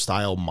Hasbro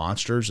style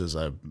monsters is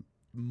a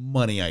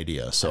money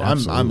idea. So I'm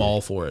Absolutely.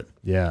 all for it.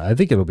 Yeah, I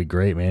think it'll be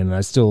great, man. And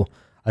I still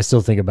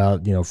think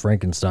about, you know,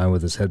 Frankenstein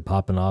with his head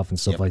popping off and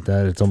stuff like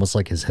that. It's almost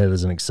like his head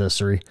is an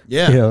accessory.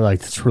 Yeah. You know, like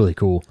that's really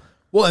cool.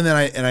 Well, and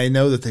then I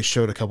know that they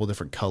showed a couple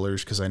different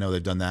colors because I know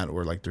they've done that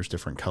where like there's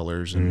different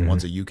colors and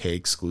one's a UK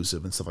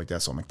exclusive and stuff like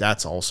that. So I'm like,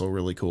 that's also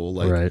really cool.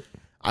 Like Right.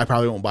 I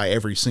probably won't buy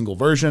every single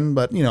version,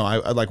 but you know,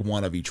 I'd like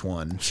one of each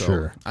one. So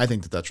Sure. I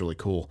think that that's really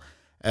cool.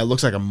 It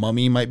looks like a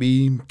mummy might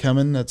be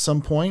coming at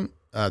some point.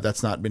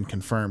 That's not been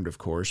confirmed, of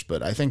course,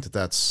 but I think that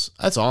that's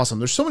awesome.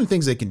 There's so many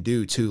things they can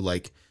do too.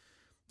 Like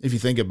if you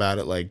think about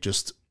it, like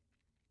just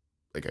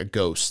like a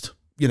ghost,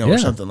 you know, Yeah. or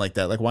something like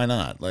that. Like why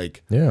not?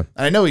 Like Yeah.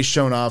 I know he's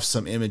shown off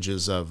some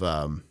images of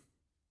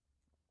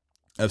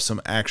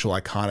some actual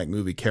iconic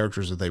movie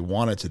characters that they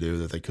wanted to do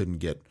that they couldn't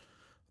get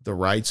the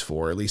rights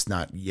for, at least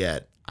not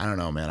yet. I don't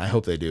know, man. I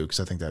hope they do because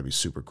I think that'd be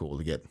super cool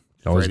to get.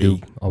 Always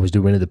Freddy.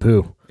 do Winnie the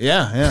Pooh.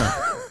 Yeah.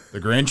 The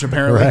Grinch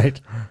apparently.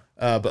 Right.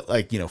 But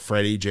like, you know,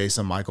 Freddy,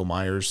 Jason, Michael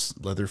Myers,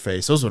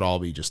 Leatherface, those would all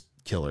be just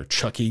killer.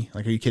 Chucky,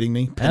 like, are you kidding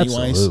me?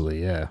 Pennywise.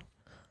 Absolutely, yeah.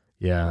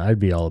 Yeah, I'd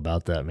be all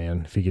about that,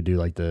 man. If he could do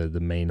like the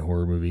main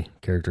horror movie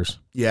characters.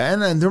 Yeah,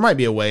 and then there might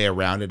be a way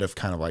around it of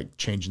kind of like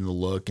changing the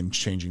look and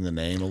changing the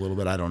name a little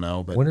bit. I don't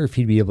know, I but wonder if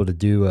he'd be able to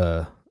do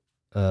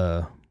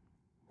what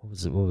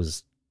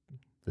was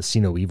the See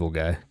No Evil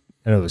guy?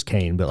 I know it was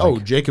Kane, but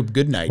like, Jacob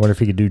Goodnight. I wonder if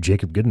he could do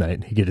Jacob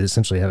Goodnight. He could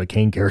essentially have a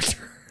Kane character,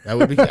 That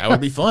would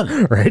be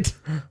fun. right?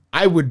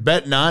 I would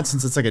bet not,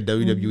 since it's like a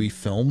WWE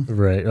film.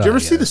 Right. Did you ever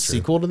see the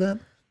sequel to that?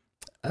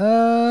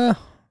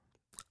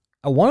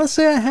 I want to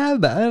say I have,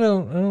 but I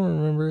don't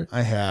remember it.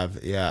 I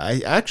have. Yeah,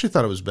 I actually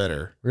thought it was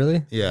better.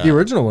 Really? Yeah. The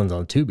original one's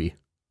on Tubi.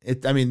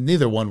 I mean,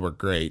 neither one were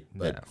great,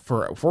 but Yeah.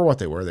 for what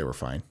they were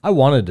fine. I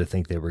wanted to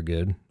think they were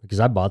good because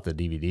I bought the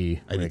DVD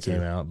when did it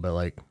came too. out, but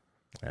like,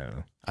 I don't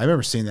know. I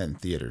remember seeing that in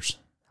theaters.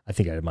 I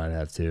think I might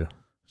have too.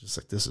 Just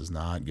like, this is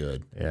not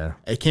good. Yeah.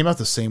 It came out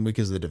the same week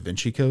as the Da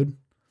Vinci Code.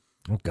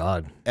 Oh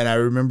God. And I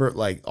remember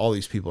like all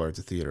these people are at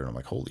the theater and I'm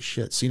like, holy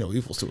shit, See No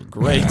Evil's doing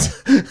great.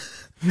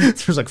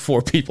 There's like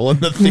 4 people in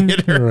the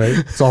theater. Right.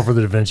 It's all for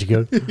the Da Vinci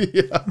Code.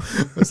 Yeah.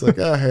 It's like,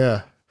 oh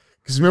yeah.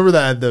 Because remember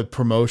that the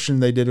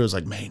promotion they did, it was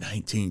like May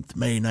 19th,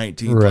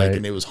 like, Right.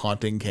 and it was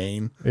haunting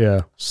Kane.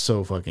 Yeah.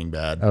 So fucking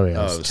bad. Oh,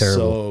 yeah, it it's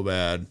terrible. So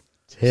bad.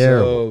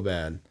 Terrible. So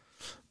bad.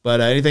 But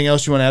anything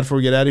else you want to add before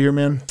we get out of here,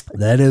 man?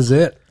 That is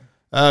it.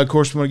 Of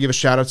course, we want to give a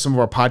shout out to some of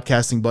our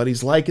podcasting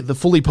buddies like the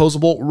Fully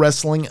Posable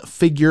Wrestling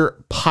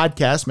Figure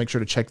Podcast. Make sure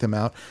to check them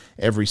out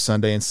every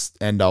Sunday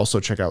and also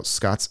check out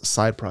Scott's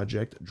side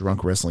project,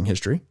 Drunk Wrestling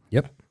History.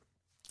 Yep.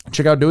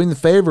 Check out Doing the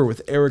Favor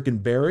with Eric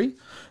and Barry,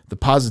 the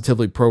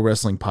Positively Pro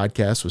Wrestling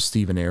Podcast with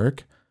Steve and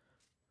Eric,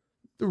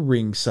 the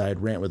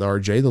Ringside Rant with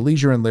RJ, the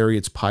Leisure and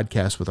Lariats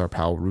Podcast with our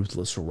pal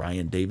Ruthless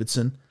Ryan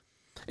Davidson,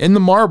 In the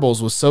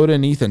Marbles with Soda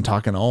and Ethan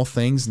talking all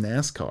things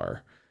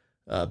NASCAR.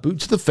 Boot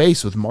to the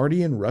Face with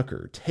Marty and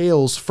Rucker.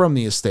 Tales from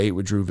the Estate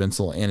with Drew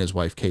Vinsel and his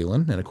wife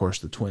Kaylin, and of course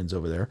the twins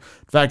over there.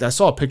 In fact, I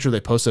saw a picture they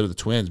posted of the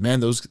twins. Man,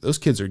 those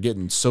kids are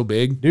getting so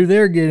big. Dude,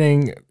 they're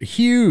getting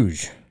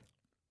huge.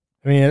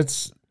 I mean,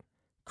 it's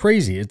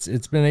crazy.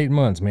 It's been 8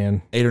 months,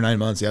 man. 8 or 9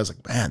 months. Yeah, I was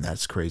like, man,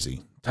 that's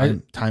crazy.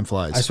 Time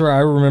flies. I swear I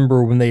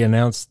remember when they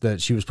announced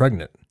that she was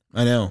pregnant.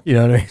 I know. You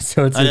know what I mean?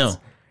 So I know.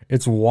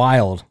 It's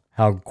wild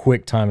how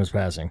quick time is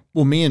passing.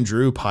 Well, me and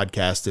Drew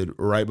podcasted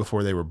right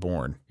before they were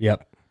born.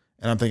 Yep.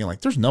 And I'm thinking, like,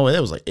 there's no way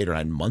that was like 8 or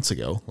 9 months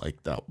ago. Like,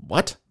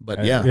 what?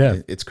 But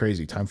yeah. It's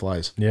crazy. Time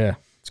flies. Yeah,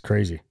 it's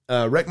crazy.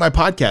 Wreck My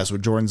Podcast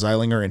with Jordan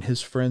Zeilinger and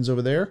his friends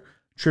over there.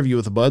 Trivia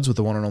with the Buds with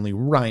the one and only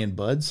Ryan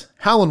Buds.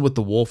 Howlin' with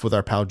the Wolf with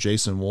our pal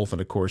Jason Wolf.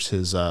 And, of course,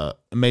 his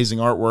amazing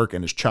artwork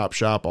and his chop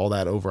shop, all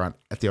that over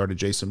at the Art of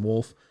Jason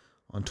Wolf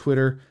on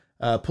Twitter.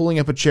 Pulling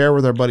Up a Chair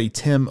with our buddy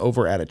Tim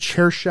over at A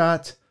Chair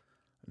Shot.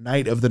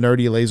 Night of the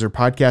Nerdy Laser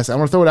Podcast. I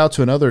want to throw it out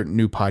to another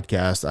new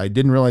podcast. I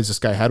didn't realize this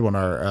guy had one.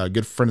 Our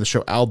good friend of the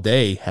show, Al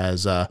Day,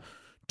 has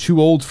Too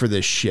Old for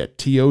This Shit,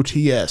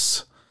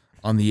 TOTS,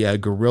 on the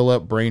Gorilla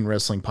Brain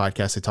Wrestling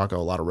Podcast. They talk a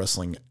lot of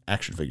wrestling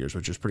action figures,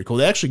 which is pretty cool.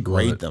 They actually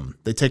grade them.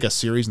 They take a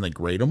series and they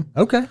grade them.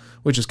 Okay.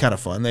 Which is kind of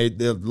fun.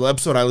 The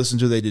episode I listened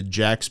to, they did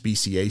Jack's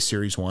BCA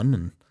Series 1,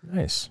 and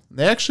nice.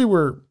 They actually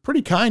were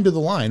pretty kind to the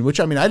line,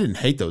 which, I mean, I didn't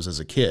hate those as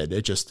a kid.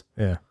 It just...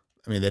 Yeah.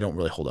 I mean, they don't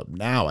really hold up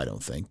now, I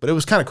don't think. But it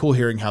was kind of cool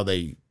hearing how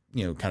they,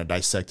 kind of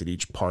dissected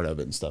each part of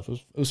it and stuff.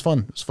 It was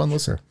fun. It was fun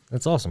listening.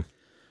 That's awesome.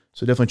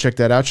 So definitely check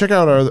that out. Check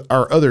out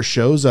our other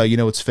shows.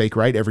 It's Fake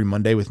Right every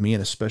Monday with me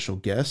and a special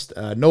guest.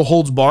 No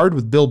Holds Barred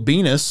with Bill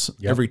Venus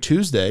every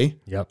Tuesday.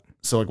 Yep.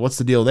 So, like, what's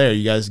the deal there?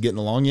 You guys getting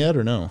along yet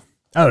or no?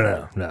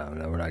 Oh,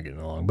 no, we're not getting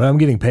along. But I'm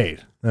getting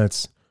paid.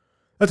 That's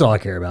all I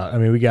care about. I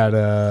mean, we got...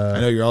 I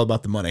know you're all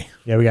about the money.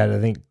 Yeah, we got,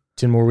 I think,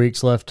 10 more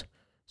weeks left.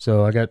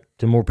 So I got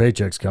 10 more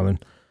paychecks coming.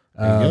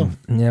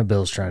 Yeah,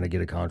 Bill's trying to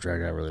get a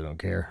contract. I really don't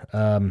care.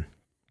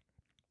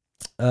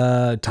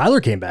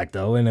 Tyler came back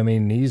though, and I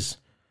mean he's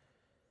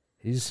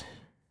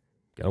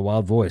got a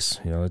wild voice.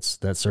 It's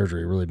that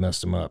surgery really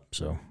messed him up.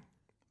 So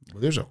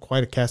there's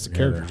quite a cast of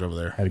characters over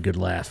there. Had a good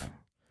laugh.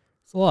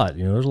 It's a lot.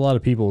 There's a lot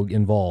of people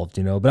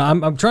involved. But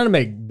I'm trying to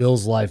make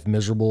Bill's life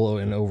miserable,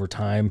 and over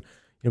time,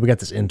 we got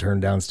this intern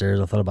downstairs.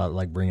 I thought about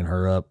like bringing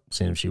her up,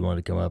 seeing if she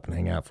wanted to come up and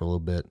hang out for a little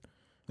bit.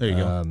 There you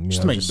go.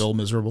 Just to make Bill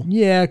miserable.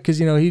 Yeah, because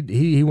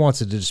he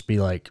wants it to just be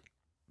like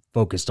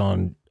focused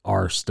on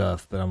our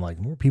stuff. But I'm like,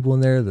 more people in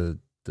there, the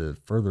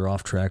further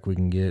off track we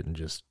can get, and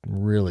just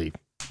really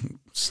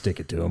stick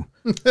it to him.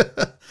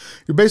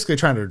 You're basically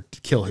trying to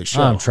kill his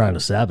show. I'm trying to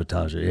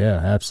sabotage it. Yeah,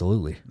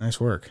 absolutely. Nice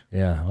work.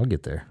 Yeah, I'll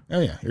get there.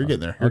 Oh yeah, you're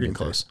getting there. You're getting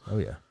close. Oh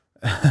yeah.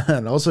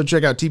 And also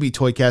check out TB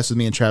Toycast with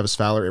me and Travis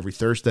Fowler every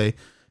Thursday,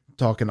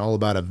 talking all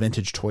about a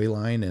vintage toy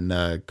line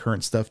and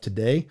current stuff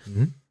today.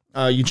 Mm-hmm.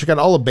 You can check out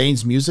all of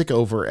Bane's music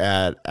over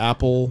at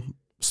Apple,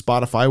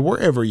 Spotify,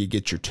 wherever you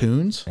get your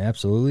tunes.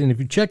 Absolutely. And if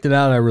you checked it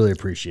out, I really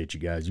appreciate you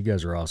guys. You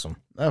guys are awesome.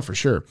 Oh, for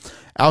sure.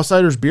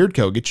 Outsiders Beard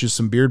Co. Get you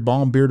some beard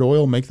balm, beard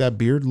oil, make that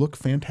beard look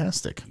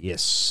fantastic.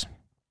 Yes.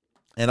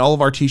 And all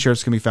of our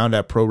t-shirts can be found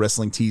at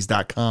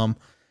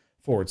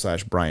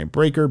prowrestlingtees.com/Brian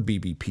Breaker,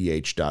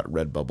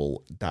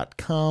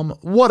 bbph.redbubble.com,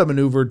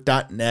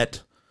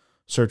 whatamaneuver.net.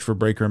 Search for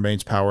Breaker and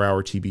Bane's Power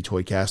Hour, TB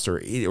Toycast, or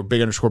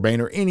Big_Bane,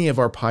 or any of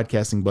our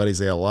podcasting buddies.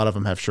 A lot of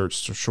them have shirt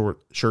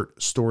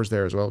stores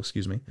there as well.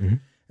 Excuse me. Mm-hmm.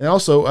 And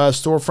also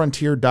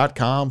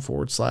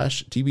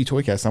storefrontier.com/TB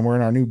Toycast. I'm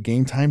wearing our new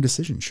Game Time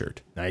Decision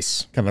shirt.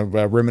 Nice. Kind of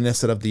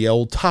reminiscent of the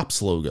old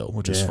Topps logo,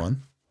 which is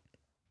fun.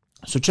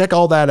 So check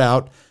all that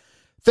out.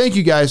 Thank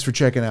you guys for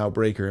checking out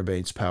Breaker and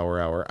Bane's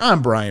Power Hour.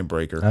 I'm Brian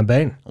Breaker. I'm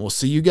Bane. And we'll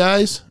see you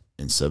guys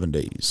in 7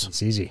 days.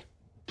 It's easy.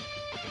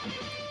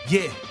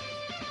 Yeah.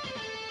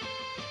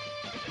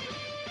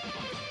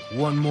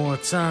 One more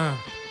time.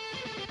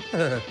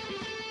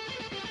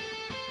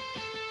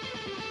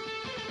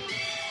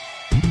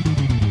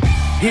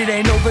 It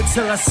ain't over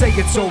till I say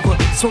it's over.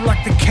 So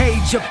lock the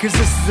cage up, cause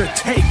this is a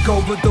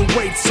takeover. The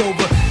wait's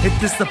over. If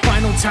this the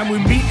final time we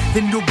meet,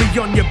 then you'll be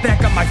on your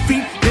back on my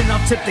feet. Then I'll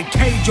tip the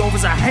cage over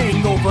as a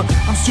hangover.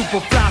 I'm super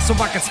fly, so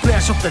I can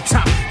splash off the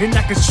top. And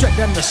I can shut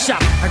down the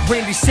shop. Like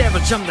Randy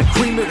Savage, I'm the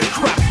cream of the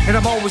crop. And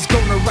I'm always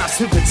gonna rise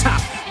to the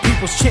top.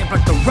 People's champ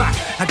like The Rock.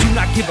 I do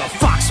not give a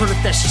fuck, so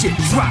let that shit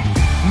drop.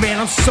 Man,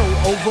 I'm so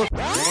over.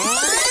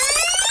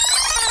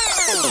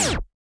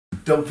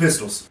 Double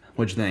pistols.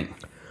 What'd you think?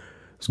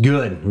 It's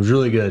good. It was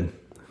really good.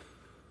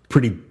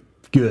 Pretty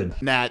good.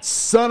 That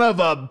son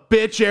of a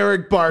bitch,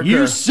 Eric Barker.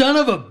 You son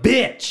of a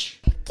bitch.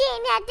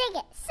 Can't dig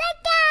it.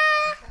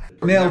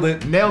 Sucker! Nailed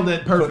it. Nailed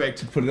it.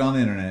 Perfect. Put it on the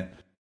internet.